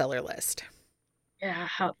their bestseller list. Yeah,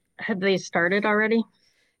 how have they started already?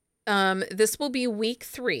 This will be week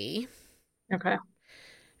 3, Okay.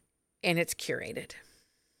 and it's curated.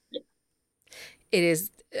 It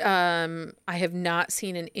is, I have not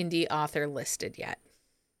seen an indie author listed yet.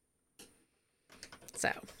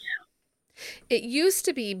 So it used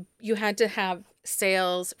to be you had to have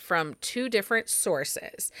sales from 2 different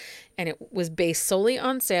sources, and it was based solely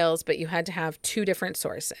on sales, but you had to have 2 different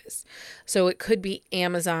sources. So it could be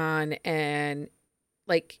Amazon and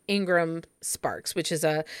like Ingram Sparks, which is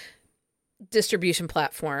a distribution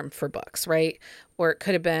platform for books, right? Or it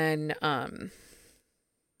could have been,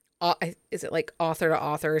 is it like author to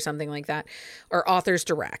author or something like that? Or Authors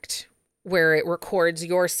Direct, where it records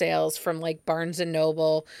your sales from like Barnes and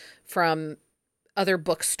Noble, from other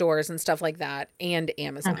bookstores and stuff like that, and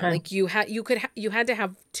Amazon. Okay. Like you had to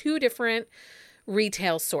have 2 different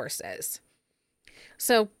retail sources.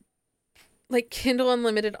 So like Kindle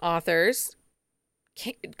Unlimited authors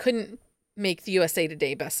couldn't make the USA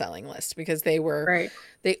Today best-selling list because Right.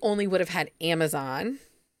 they only would have had Amazon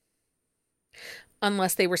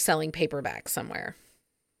unless they were selling paperback somewhere.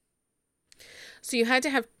 So you had to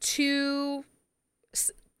have two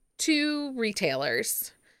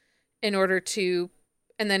retailers in order to,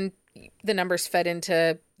 and then the numbers fed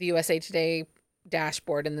into the USA Today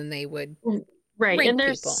dashboard, and then they would Right. And rank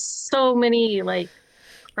there's people. so many like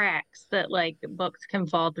cracks that like books can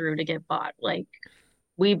fall through to get bought. Like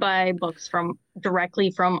we buy books from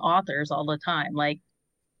directly from authors all the time. Like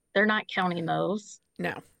they're not counting those.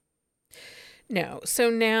 No, no. So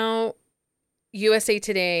now USA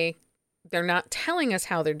Today, they're not telling us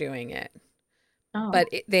how they're doing it, Oh, but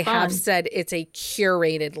they have fun. said it's a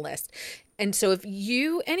curated list. And so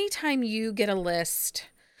anytime you get a list,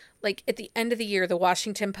 like at the end of the year, the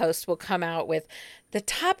Washington Post will come out with the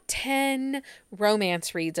top 10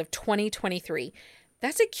 romance reads of 2023.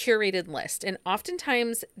 That's a curated list. And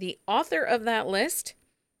oftentimes the author of that list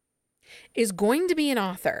is going to be an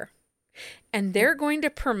author, and they're going to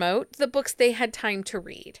promote the books they had time to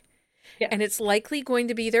read. And it's Yes. likely going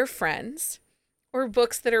to be their friends or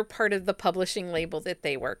books that are part of the publishing label that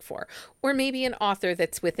they work for, or maybe an author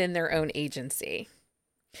that's within their own agency.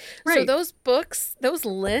 So Right. those books, those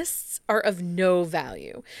lists are of no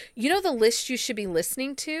value. You know, the lists you should be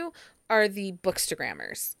listening to are the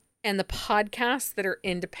Bookstagrammers and the podcasts that are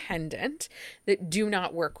independent that do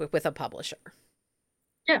not work with a publisher.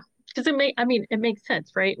 Yeah. Because it makes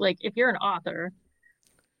sense, right? Like if you're an author,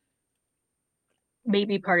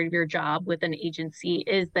 maybe part of your job with an agency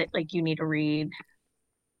is that like you need to read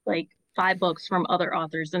like 5 books from other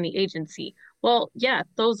authors in the agency. Well, yeah,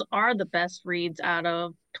 those are the best reads out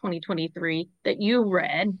of 2023 that you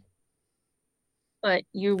read, but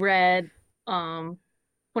you read 20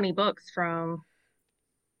 books from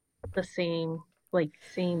the same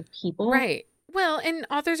people. Right. Well, and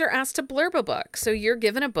authors are asked to blurb a book. So you're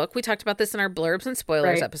given a book. We talked about this in our blurbs and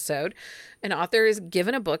spoilers Right. episode. An author is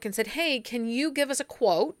given a book and said, "Hey, can you give us a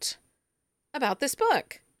quote about this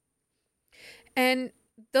book?" And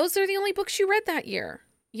those are the only books you read that year,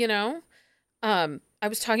 you know? I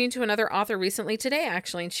was talking to another author recently today,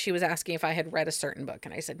 actually, and she was asking if I had read a certain book.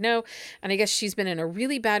 And I said no. And I guess she's been in a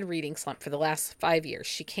really bad reading slump for the last 5 years.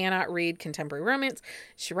 She cannot read contemporary romance.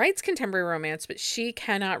 She writes contemporary romance, but she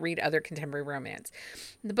cannot read other contemporary romance.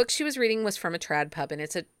 The book she was reading was from a trad pub, and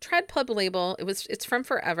it's a trad pub label. It's from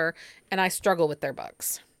Forever, and I struggle with their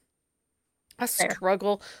books. I There.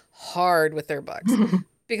 struggle hard with their books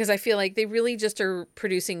because I feel like they really just are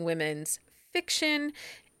producing women's fiction.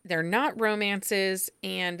 They're not romances,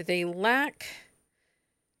 and they lack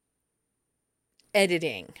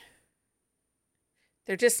editing.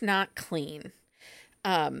 They're just not clean.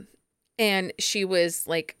 Um, and she was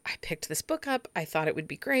like, I picked this book up. I thought it would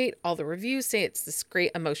be great. All the reviews say it's this great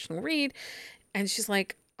emotional read. And she's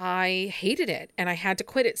like, I hated it and I had to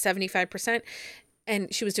quit at 75%.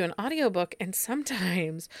 And she was doing an audiobook, and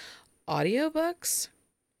sometimes audiobooks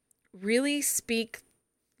really speak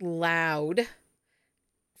loud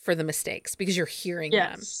for the mistakes because you're hearing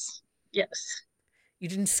them. Yes. Yes. You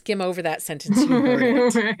didn't skim over that sentence, you heard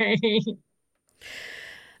it.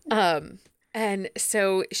 Right. And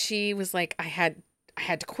so she was like, I had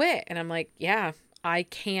to quit. And I'm like, yeah, I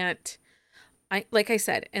can't. Like I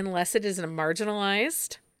said, unless it is a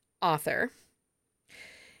marginalized author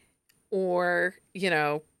or,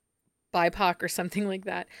 BIPOC or something like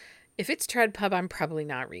that. If it's Trad Pub, I'm probably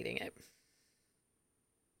not reading it.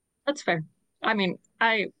 That's fair. I mean,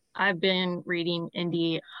 I've been reading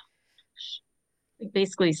indie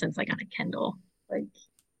basically since I got a Kindle. Like,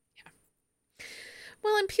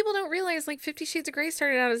 Well, and people don't realize like 50 Shades of Grey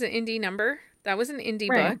started out as an indie number. That was an indie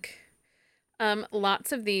right. book.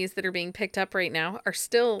 Lots of these that are being picked up right now are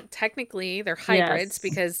still technically they're hybrids Yes.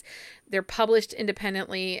 because they're published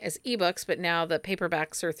independently as ebooks, but now the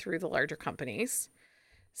paperbacks are through the larger companies.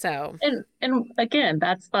 So And again,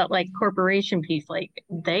 that's that like corporation piece. Like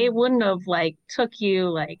they wouldn't have like took you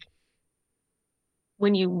like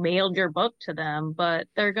when you mailed your book to them, but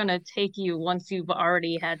they're gonna take you once you've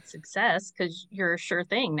already had success because you're a sure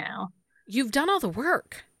thing now. you've done all the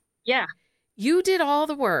work. Yeah, You did all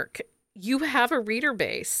the work. You have a reader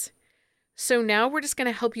base. So now we're just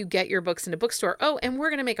going to help you get your books into bookstore. Oh, and we're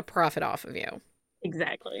going to make a profit off of you.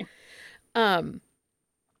 exactly. Um,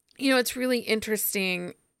 it's really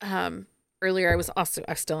interesting. Earlier I was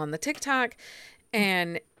still on the TikTok,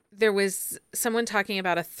 and there was someone talking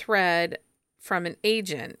about a thread from an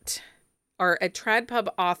agent or a TradPub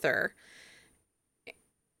author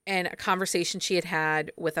and a conversation she had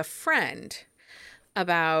had with a friend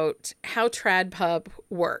about how TradPub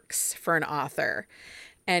works for an author.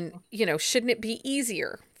 And, shouldn't it be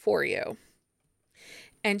easier for you?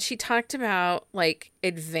 And she talked about like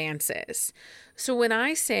advances. So when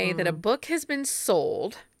I say that a Mm, book has been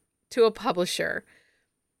sold to a publisher,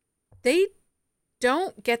 they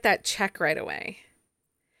don't get that check right away.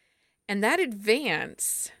 And that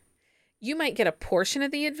advance, you might get a portion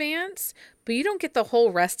of the advance, but you don't get the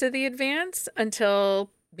whole rest of the advance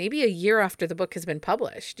until maybe a year after the book has been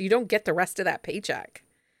published. You don't get the rest of that paycheck.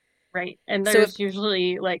 right. And So if there's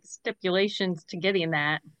usually like stipulations to getting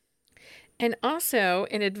that. And also,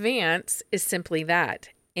 in advance is simply that,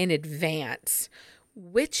 in advance,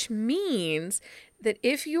 which means that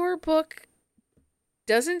if your book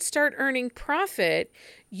doesn't start earning profit,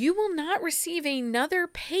 you will not receive another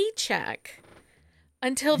paycheck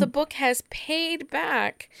until the book has paid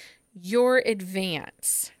back your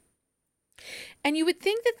advance. And you would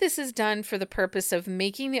think that this is done for the purpose of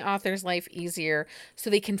making the author's life easier so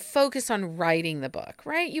they can focus on writing the book,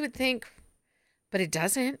 right? You would think, but it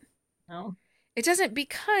doesn't. No. It doesn't,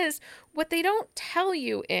 because what they don't tell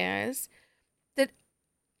you is that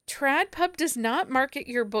TradPub does not market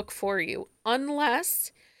your book for you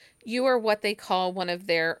unless you are what they call one of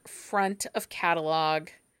their front of catalog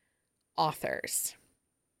authors.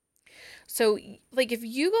 So, like, if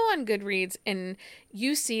you go on Goodreads and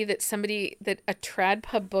you see that a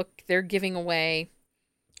TradPub book, they're giving away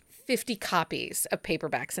 50 copies of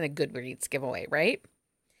paperbacks in a Goodreads giveaway, right?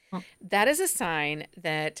 Mm, That is a sign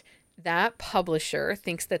that publisher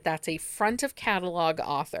thinks that that's a front of catalog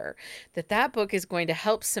author, that book is going to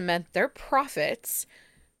help cement their profits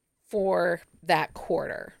for that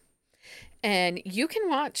quarter. And you can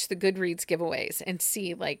watch the Goodreads giveaways and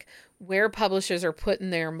see like where publishers are putting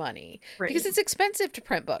their money, because right. it's expensive to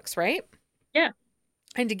print books, right? Yeah.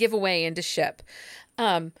 And to give away and to ship.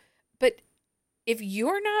 But if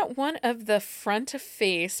you're not one of the front of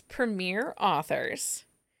face premier authors,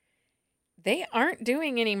 they aren't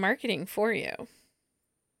doing any marketing for you.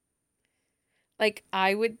 Like,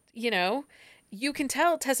 I would, you can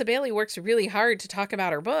tell Tessa Bailey works really hard to talk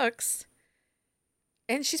about her books.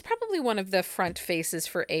 And she's probably one of the front faces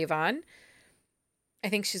for Avon. I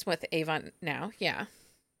think she's with Avon now. Yeah.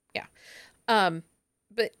 Yeah.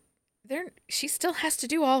 But she still has to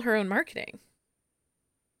do all her own marketing.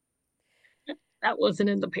 That wasn't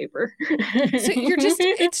in the paper. So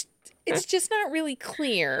it's just not really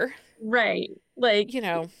clear, Right. Like you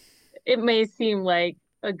know. it may seem like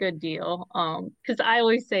a good deal. Because I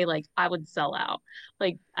always say like I would sell out.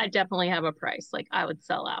 Like I definitely have a price. Like I would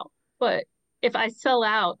sell out. But if I sell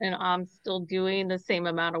out and I'm still doing the same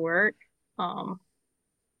amount of work, um,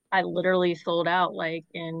 I literally sold out like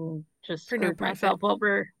and just For no screwed profit. myself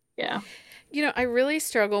over. Yeah. I really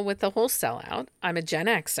struggle with the whole sellout. I'm a Gen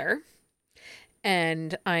Xer.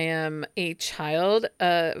 And I am a child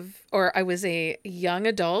of, or I was a young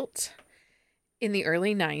adult in the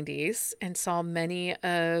early 90s and saw many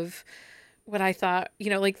of what I thought,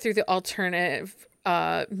 like through the alternative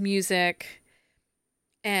music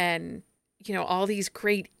and, all these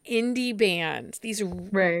great indie bands, these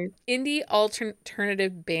Right. indie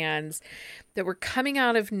alternative bands that were coming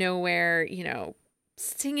out of nowhere,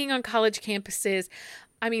 singing on college campuses.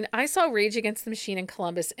 I mean, I saw Rage Against the Machine in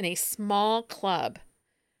Columbus in a small club,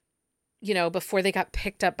 before they got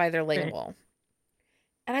picked up by their Right. label.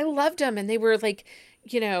 And I loved them. And they were like,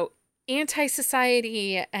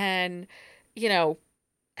 anti-society and,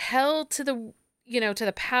 hell to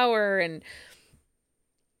the power.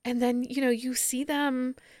 And then, you see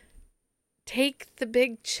them take the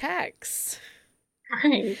big checks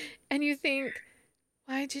Right. and you think,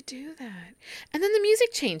 why'd you do that? And then the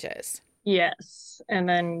music changes. Yes. And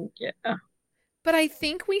then yeah. But I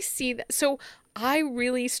think we see that. So I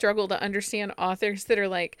really struggle to understand authors that are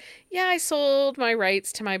like, yeah, I sold my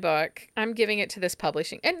rights to my book. I'm giving it to this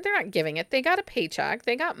publishing. And they're not giving it. They got a paycheck.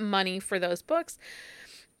 They got money for those books.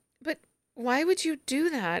 But why would you do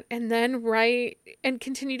that and then write and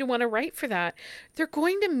continue to want to write for that? They're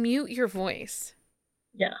going to mute your voice.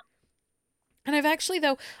 Yeah. And I've actually,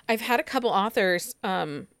 though, I've had a couple authors,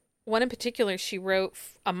 one in particular, she wrote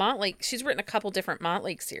a Montlake, she's written a couple different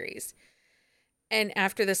Montlake series. And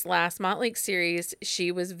after this last Montlake series,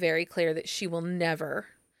 she was very clear that she will never,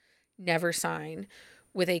 never sign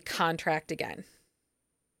with a contract again.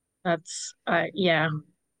 That's, yeah.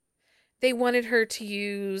 They wanted her to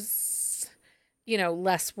use,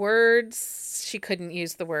 less words. She couldn't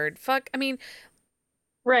use the word fuck. I mean,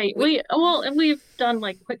 Right. And we've done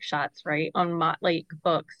like quick shots, right, on like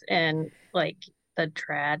books and like the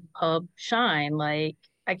trad pub shine. Like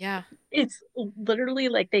yeah. it's literally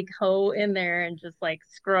like they go in there and just like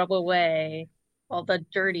scrub away all the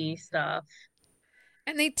dirty stuff.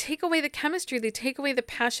 And they take away the chemistry, they take away the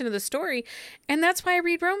passion of the story. And that's why I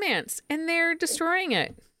read romance. And they're destroying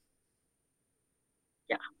it.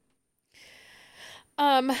 Yeah.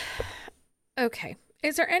 Um, okay.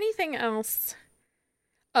 Is there anything else?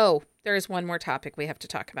 Oh, there is one more topic we have to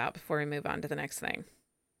talk about before we move on to the next thing.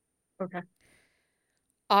 Okay.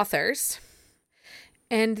 Authors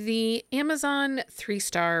and the Amazon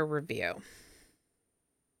 3-star review.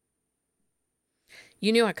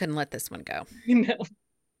 You knew I couldn't let this one go. No.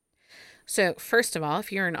 So, first of all,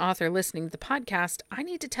 if you're an author listening to the podcast, I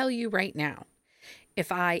need to tell you right now,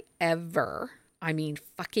 if I ever, I mean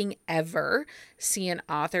fucking ever, see an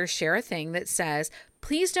author share a thing that says,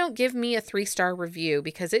 please don't give me a 3-star review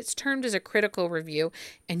because it's termed as a critical review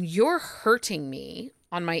and you're hurting me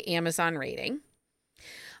on my Amazon rating,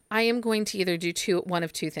 I am going to either do one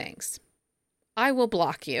of two things. I will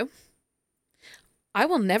block you. I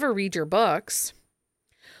will never read your books.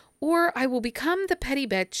 Or I will become the petty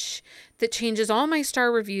bitch that changes all my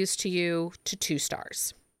star reviews to you to 2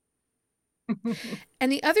 stars.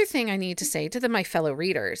 And the other thing I need to say to my fellow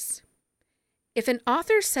readers, if an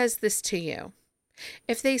author says this to you,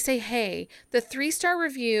 if they say, hey, the 3-star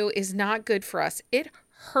review is not good for us, it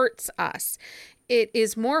hurts us, it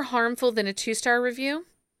is more harmful than a 2-star review,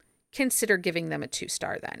 consider giving them a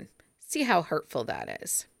 2-star then. See how hurtful that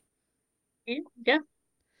is. Yeah.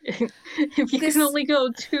 If you can only go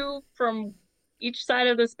 2 from each side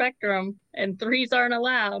of the spectrum and 3s aren't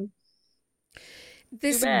allowed,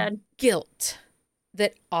 this too bad. Guilt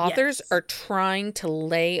that authors are trying to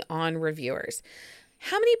lay on reviewers.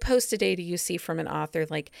 How many posts a day do you see from an author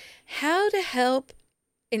like how to help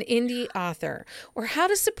an indie author or how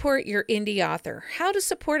to support your indie author, how to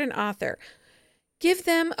support an author? Give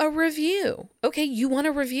them a review. Okay, you want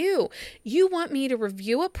a review. You want me to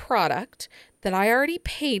review a product that I already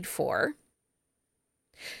paid for.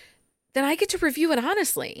 Then I get to review it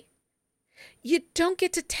honestly. You don't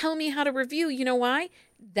get to tell me how to review. You know why?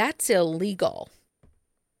 That's illegal.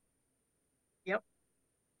 Yep.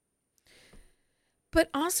 But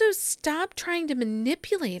also stop trying to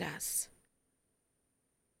manipulate us.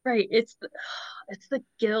 Right. It's the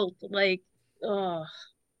guilt. Like,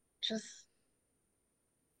 just,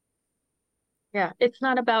 yeah, it's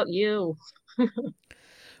not about you.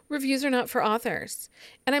 Reviews are not for authors.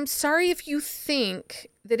 And I'm sorry if you think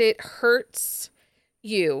that it hurts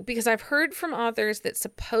you, because I've heard from authors that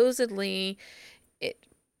supposedly it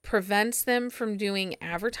prevents them from doing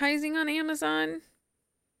advertising on Amazon.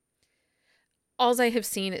 All I have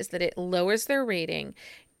seen is that it lowers their rating.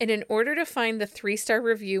 And in order to find the 3-star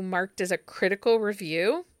review marked as a critical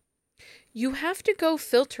review, you have to go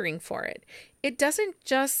filtering for it. It doesn't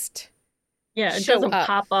just it doesn't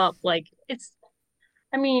pop up. Like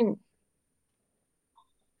I mean,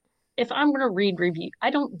 if I'm going to read review, I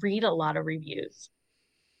don't read a lot of reviews.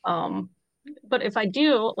 But if I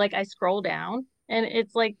do, like I scroll down and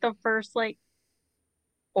it's like the first like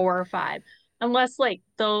 4 or 5, unless like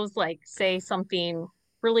those like say something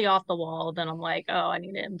really off the wall, then I'm like, oh, I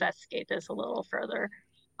need to investigate this a little further.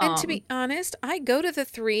 And to be honest, I go to the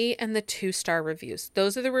 3 and the 2-star reviews.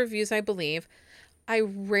 Those are the reviews I believe. I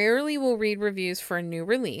rarely will read reviews for a new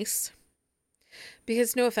release.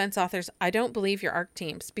 Because no offense, authors, I don't believe your ARC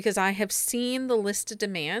teams because I have seen the list of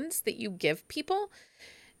demands that you give people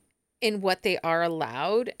in what they are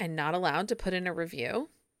allowed and not allowed to put in a review.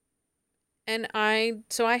 And I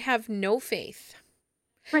have no faith.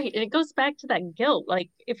 Right. And it goes back to that guilt. Like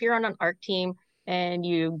if you're on an ARC team and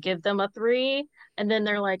you give them a 3 and then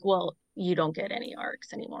they're like, well, you don't get any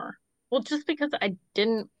ARCs anymore. Well, just because I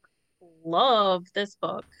didn't love this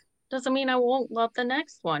book doesn't mean I won't love the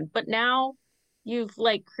next one. But now you've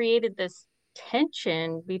like created this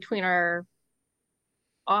tension between our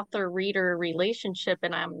author reader relationship,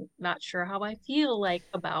 and I'm not sure how I feel like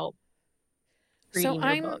about So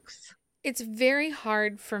reading your books. it's very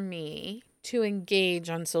hard for me to engage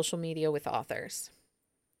on social media with authors.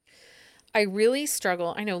 I really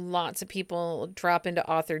struggle. I know lots of people drop into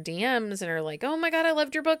author DMs and are like, oh my God, I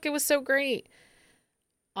loved your book. It was so great.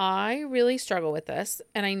 I really struggle with this.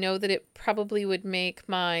 And I know that it probably would make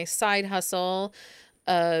my side hustle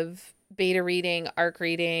of beta reading, ARC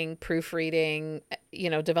reading, proofreading,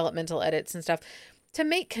 developmental edits and stuff to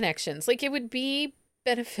make connections. Like it would be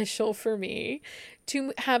beneficial for me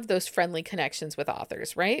to have those friendly connections with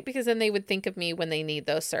authors, right? Because then they would think of me when they need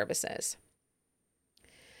those services.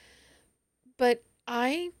 But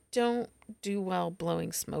I don't do well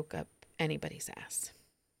blowing smoke up anybody's ass.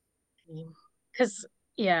 Because,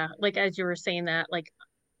 yeah, like as you were saying that, like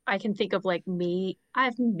I can think of like me,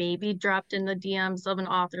 I've maybe dropped in the DMs of an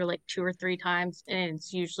author like 2 or 3 times, and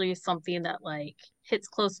it's usually something that like hits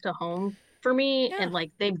close to home for me, Yeah. and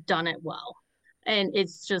like they've done it well. And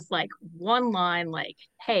it's just like one line like,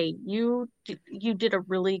 "Hey, you did a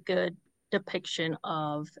really good depiction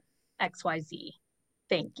of XYZ.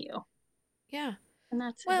 Thank you." Yeah. And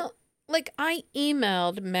that's it. Well, like I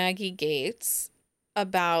emailed Maggie Gates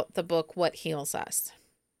about the book What Heals Us.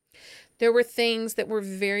 There were things that were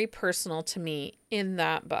very personal to me in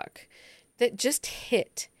that book that just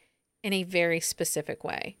hit in a very specific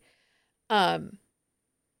way. Um,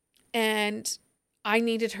 and I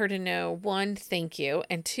needed her to know, one, thank you,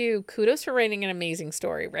 and two, kudos for writing an amazing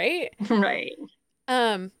story, right? Right.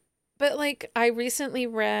 Um, but like I recently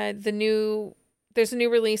read there's a new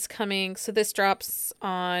release coming, so this drops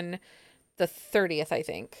on the 30th, I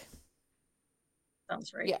think.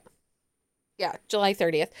 Sounds right. Yeah. Yeah, July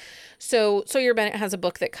 30th. So Sawyer Bennett has a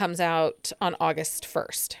book that comes out on August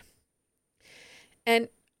 1st. And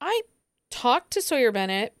I talk to Sawyer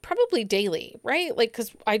Bennett probably daily, right? Like,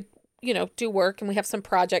 because I, do work and we have some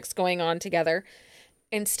projects going on together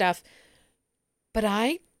and stuff. But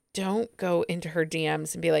I don't go into her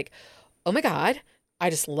DMs and be like, oh my God, I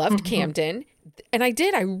just loved Camden. And I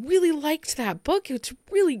did. I really liked that book. It's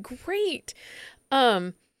really great.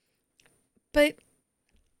 But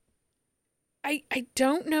I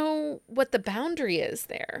don't know what the boundary is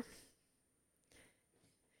there.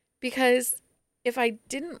 Because if I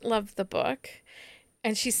didn't love the book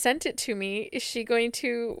and she sent it to me, is she going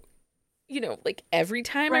to, like every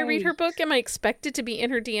time I read her Right. book, am I expected to be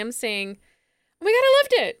in her DM saying, oh my God, I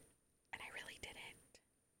loved it? And I really didn't.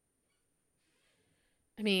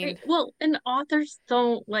 I Right. mean, Well, and authors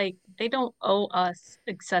don't like they don't owe us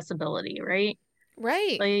accessibility, right?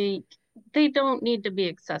 right. Like they don't need to be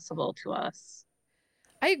accessible to us.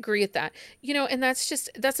 I agree with that. And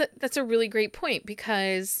that's a really great point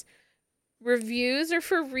because reviews are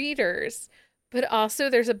for readers, but also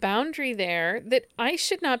there's a boundary there that I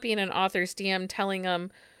should not be in an author's DM telling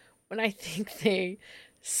them when I think they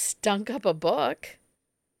stunk up a book.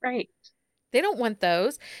 Right. They don't want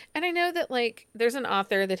those. And I know that like there's an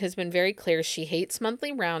author that has been very clear she hates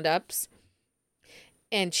monthly roundups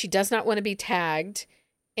and she does not want to be tagged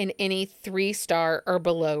in any 3-star or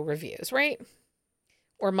below reviews, right?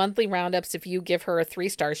 Or monthly roundups, if you give her a 3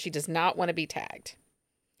 star, she does not want to be tagged.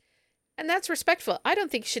 And that's respectful. I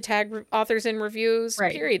don't think you should tag authors in reviews,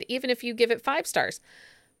 Right. period, even if you give it 5 stars.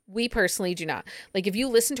 We personally do not. Like if you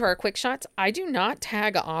listen to our quick shots, I do not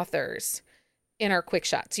tag authors in our quick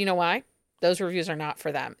shots. You know why? Those reviews are not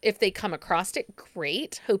for them. If they come across it,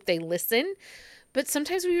 great. Hope they listen. But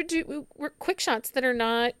sometimes we're quick shots that are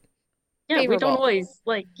not Yeah, we don't favorable. always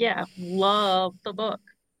like, yeah, love the book.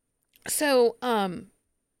 So,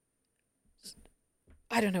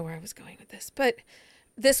 I don't know where I was going with this, but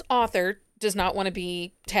this author does not want to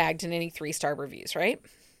be tagged in any 3-star reviews, right?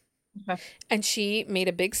 Okay. And she made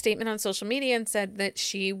a big statement on social media and said that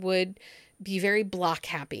she would be very block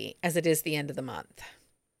happy as it is the end of the month.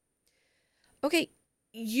 Okay,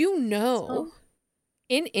 So,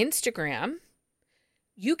 in Instagram,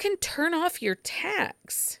 you can turn off your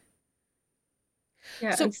tags.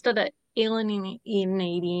 yeah, So instead of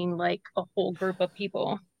alienating like a whole group of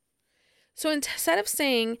people. So instead of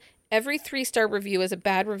saying every 3-star review is a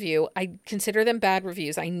bad review, I consider them bad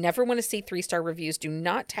reviews. I never want to see 3-star reviews. Do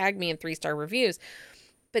not tag me in 3-star reviews.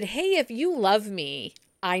 But hey, if you love me,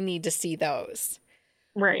 I need to see those.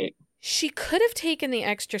 Right. She could have taken the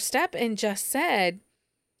extra step and just said,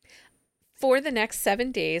 for the next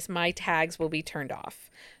 7 days, my tags will be turned off.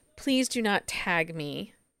 Please do not tag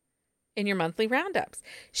me in your monthly roundups.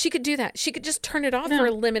 She could do that. She could just turn it off for Yeah.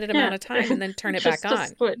 a limited amount of time and then turn it back Just a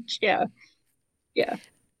on. switch. Yeah. Yeah.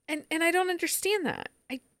 And I don't understand that.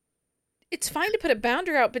 It's fine to put a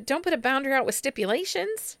boundary out, but don't put a boundary out with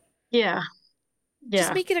stipulations. Yeah. Just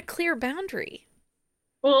Yeah. make it a clear boundary.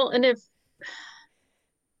 Well, and if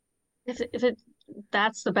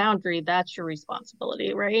that's the boundary, that's your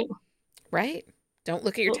responsibility, right? Right? Don't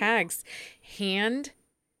look at your Well, tags. Hand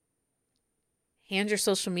hand your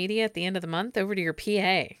social media at the end of the month over to your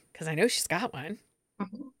PA because I know she's got one,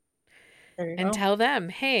 mhm. There you and go. tell them,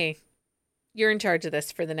 hey, you're in charge of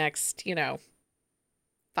this for the next,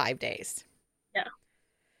 5 days. Yeah,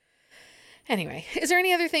 Anyway, is there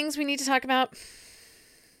any other things we need to talk about?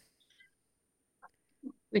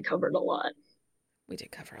 we covered a lot. We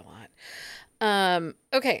did cover a lot.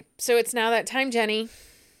 Okay, so it's now that time, Jenny.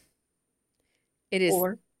 It is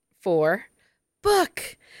Or for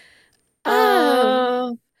book of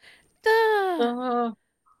uh the the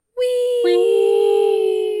we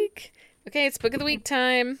week. Okay, it's book of the week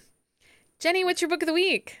time. Jenny, what's your book of the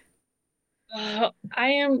week? I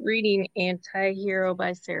am reading Anti-Hero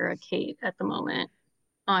by Sarah Kate at the moment.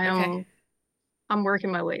 I Okay. am I'm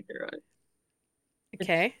working my way through it. It's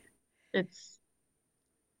Okay. it's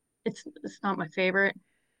it's not my favorite.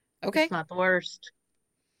 It's Okay. not the worst.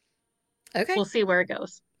 Okay. We'll see where it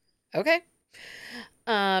goes. Okay.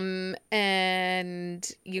 And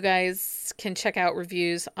you guys can check out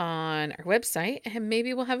reviews on our website and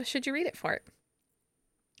maybe we'll have a should you read it for it.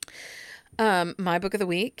 My book of the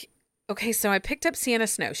week. Okay, so I picked up Sienna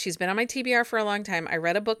Snow. She's been on my TBR for a long time. I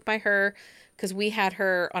read a book by her because we had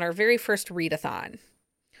her on our very first readathon.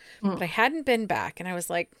 But Mm. I hadn't been back and I was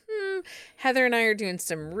like, Heather and I are doing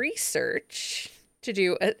some research to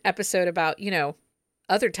do an episode about,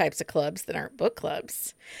 other types of clubs that aren't book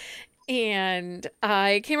clubs. And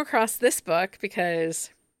I came across this book because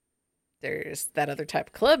there's that other type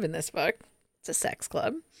of club in this book. It's a sex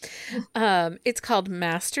club. It's called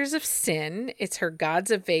Masters of Sin. It's her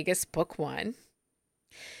Gods of Vegas book one.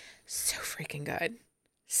 So freaking good.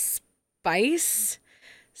 Spice.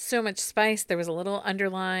 So much spice. There was a little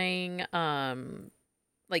underlying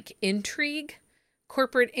like intrigue,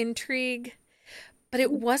 corporate intrigue, but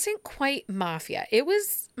it wasn't quite mafia. It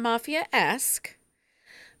was mafia-esque,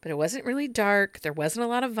 but it wasn't really dark. There wasn't a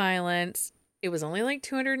lot of violence. It was only like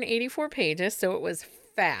 284 pages, so it was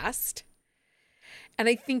fast. And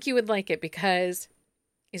I think you would like it because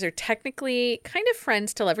these are technically kind of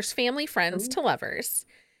friends to lovers, family friends Ooh. to lovers,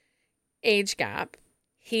 age gap.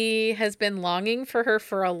 He has been longing for her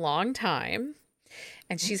for a long time,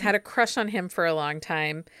 and she's had a crush on him for a long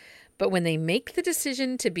time. But when they make the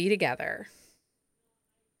decision to be together,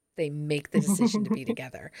 they make the decision to be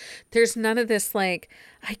together. There's none of this like,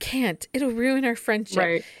 I can't, it'll ruin our friendship.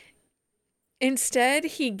 Right. Instead,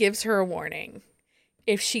 he gives her a warning.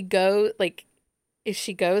 If she goes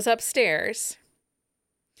upstairs,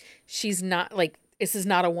 she's not like, this is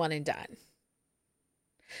not a one and done.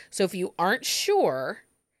 So if you aren't sure,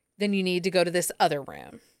 then you need to go to this other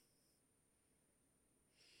room.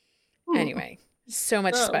 Anyway, so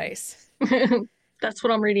much Oh. spice. That's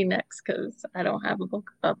what I'm reading next because I don't have a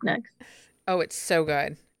book up next. Oh, it's so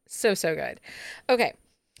good. So, so good. Okay.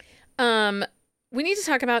 Um, we need to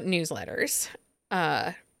talk about newsletters.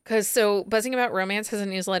 Because so Buzzing About Romance has a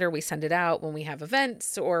newsletter. We send it out when we have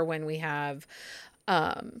events or when we have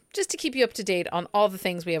just to keep you up to date on all the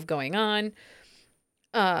things we have going on.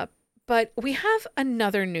 But we have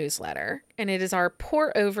another newsletter, and it is our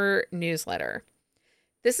Pour Over newsletter.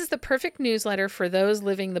 This is the perfect newsletter for those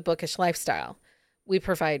living the bookish lifestyle. We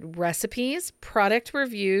provide recipes, product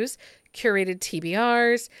reviews, curated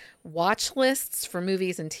TBRs, watch lists for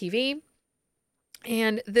movies and TV.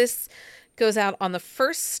 And this goes out on the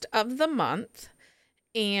first of the month.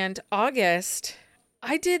 And August,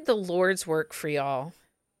 I did the Lord's work for y'all.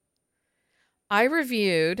 I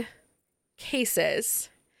reviewed Cases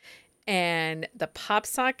and the pop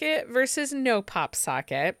socket versus no pop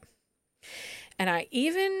socket. And I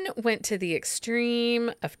even went to the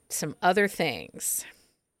extreme of some other things.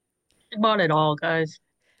 I bought it all, guys.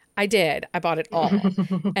 I did. I bought it all.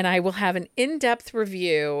 And I will have an in-depth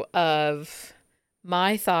review of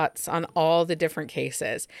my thoughts on all the different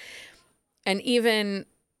cases. And even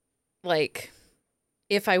like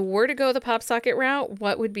if I were to go the pop socket route,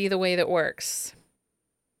 what would be the way that works?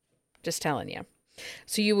 Just telling you.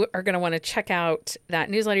 So you are going to want to check out that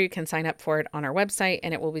newsletter. You can sign up for it on our website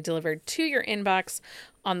and it will be delivered to your inbox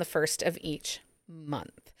on the first of each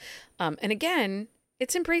month. And again,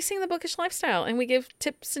 it's embracing the bookish lifestyle and we give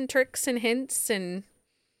tips and tricks and hints and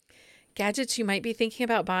gadgets you might be thinking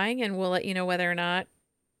about buying and we'll let you know whether or not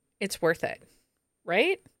it's worth it.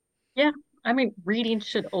 Right? Yeah, I mean, reading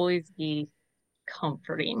should always be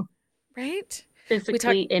comforting, Right? We talked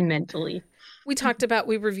physically and mentally.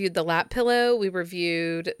 we reviewed the lap pillow, we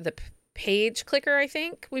reviewed the page clicker, I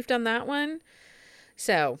think. We've done that one.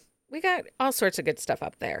 So, we got all sorts of good stuff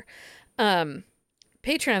up there. Um,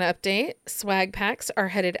 Patreon update, swag packs are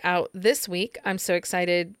headed out this week. I'm so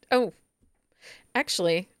excited. Oh,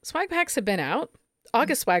 actually, swag packs have been out.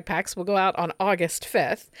 August swag packs will go out on August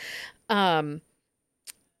 5th. Um,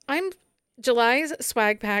 I'm July's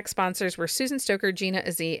swag pack sponsors were Susan Stoker, Gina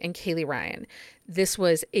Azee, and Kaylee Ryan. This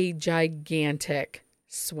was a gigantic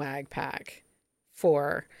swag pack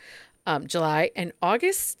for July, and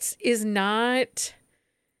August is not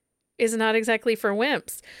exactly for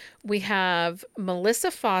wimps. We have Melissa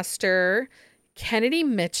Foster, Kennedy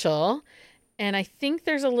Mitchell, and I think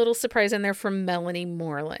there's a little surprise in there from Melanie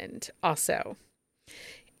Moreland also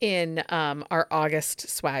in our August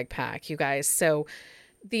swag pack, you guys. So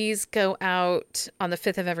these go out on the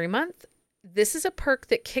 5th of every month. This is a perk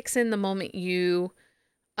that kicks in the moment you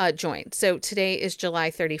join. So today is July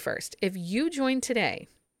 31st. If you join today,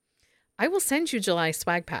 I will send you July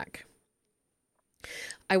swag pack.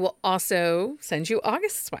 I will also send you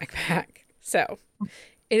August swag pack. So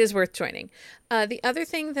it is worth joining. The other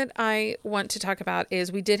thing that I want to talk about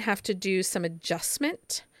is we did have to do some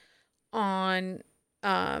adjustment on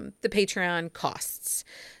the Patreon costs.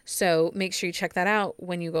 So make sure you check that out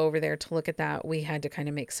when you go over there to look at that. We had to kind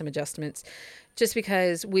of make some adjustments just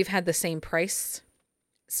because we've had the same price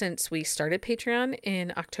since we started Patreon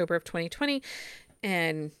in October of 2020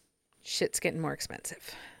 and shit's getting more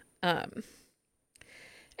expensive.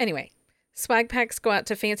 Anyway, swag packs go out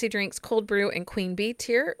to Fancy Drinks, Cold Brew, and Queen Bee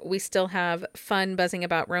tier. We still have fun buzzing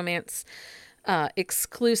about romance,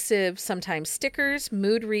 exclusive sometimes stickers,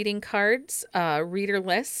 mood reading cards, reader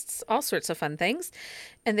lists, all sorts of fun things.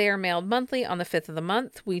 And they are mailed monthly on the 5th of the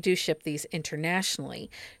month. We do ship these internationally.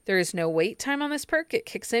 There is no wait time on this perk. It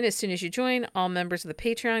kicks in as soon as you join. All members of the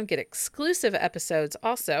Patreon get exclusive episodes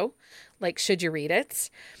also, like Should You Read It?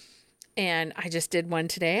 And I just did one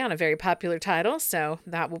today on a very popular title, so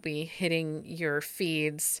that will be hitting your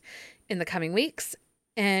feeds in the coming weeks.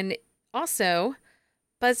 And also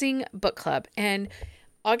Buzzing Book Club. And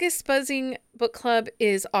August Buzzing Book Club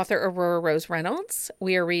is author Aurora Rose Reynolds.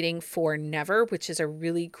 We are reading For Never, which is a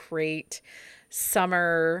really great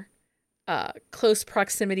summer close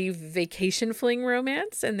proximity vacation fling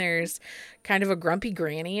romance. And there's kind of a grumpy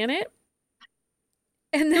granny in it.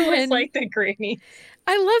 And then, I always like the granny.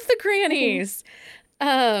 I love the grannies.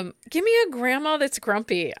 Give me a grandma that's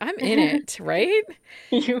grumpy. I'm in it, right?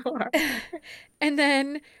 You are. And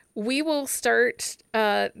then we will start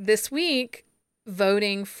this week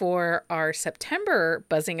voting for our September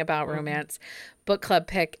Buzzing About Romance book club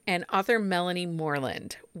pick, and author Melanie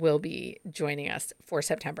Moreland will be joining us for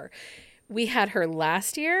September. We had her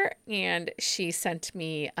last year, and she sent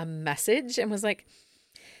me a message and was like,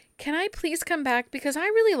 can I please come back? Because I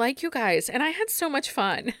really like you guys, and I had so much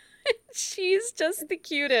fun. She's just the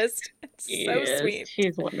cutest. It's so sweet.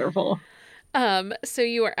 She's wonderful. So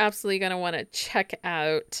you are absolutely going to want to check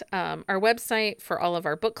out our website for all of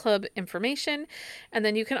our book club information. And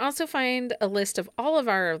then you can also find a list of all of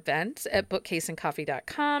our events at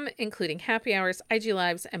bookcaseandcoffee.com, including happy hours, IG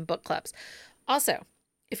lives, and book clubs. Also,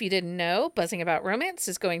 if you didn't know, Buzzing About Romance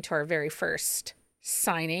is going to our very first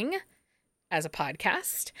signing as a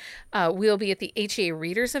podcast. We'll be at the HEA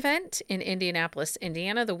Readers event in Indianapolis,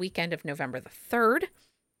 Indiana, the weekend of November the 3rd.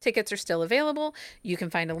 Tickets are still available. You can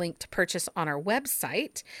find a link to purchase on our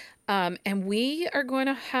website. And we are going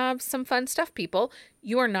to have some fun stuff, people.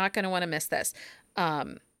 You are not going to want to miss this.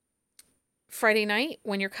 Friday night,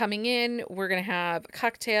 when you're coming in, we're going to have a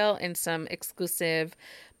cocktail and some exclusive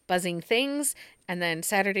buzzing things. And then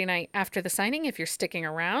Saturday night after the signing, if you're sticking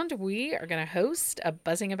around, we are going to host a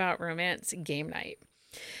Buzzing About Romance game night.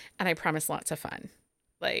 And I promise lots of fun.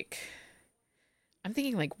 Like, I'm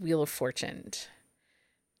thinking like Wheel of Fortune.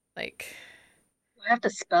 Like, do I have to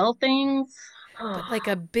spell things? But like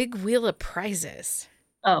a big wheel of prizes.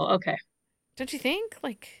 Oh, okay. Don't you think?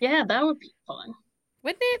 Like, yeah, that would be fun.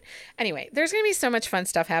 Wouldn't it? Anyway, there's going to be so much fun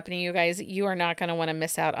stuff happening, you guys. You are not going to want to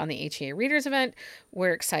miss out on the HEA Readers event.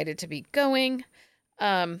 We're excited to be going.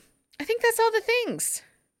 I think that's all the things.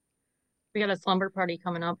 We got a slumber party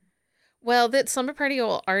coming up. Well, that slumber party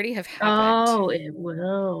will already have happened. Oh, it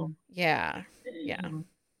will. Yeah. Yeah.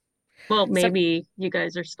 Well, maybe you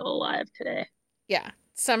guys are still alive today. Yeah.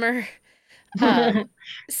 Summer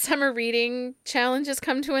reading challenge has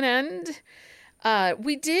come to an end.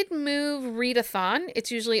 We did move Readathon. It's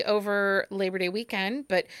usually over Labor Day weekend,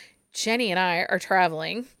 but Jenny and I are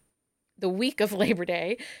traveling the week of Labor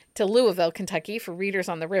Day to Louisville, Kentucky for Readers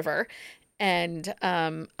on the River. And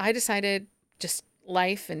I decided, just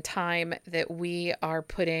life and time, that we are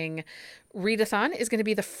putting Readathon is going to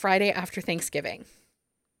be the Friday after Thanksgiving.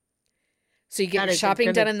 So you get That your is a shopping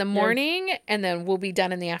good done in the excuse. morning, and then we'll be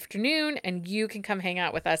done in the afternoon, and you can come hang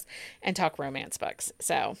out with us and talk romance books.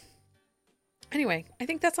 So anyway, I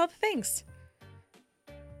think that's all the things.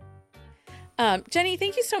 Jenny,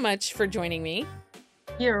 thank you so much for joining me.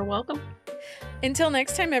 You're welcome. Until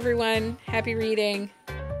next time, everyone, happy reading.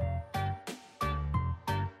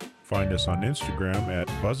 Find us on Instagram at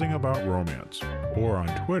Buzzing About Romance or on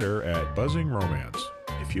Twitter at Buzzing Romance.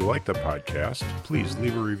 If you like the podcast, please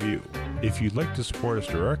leave a review. If you'd like to support us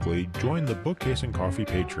directly, join the Bookcase and Coffee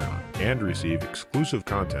Patreon and receive exclusive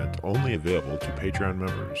content only available to Patreon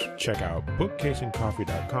members. Check out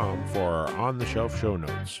bookcaseandcoffee.com for our on-the-shelf show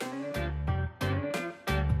notes.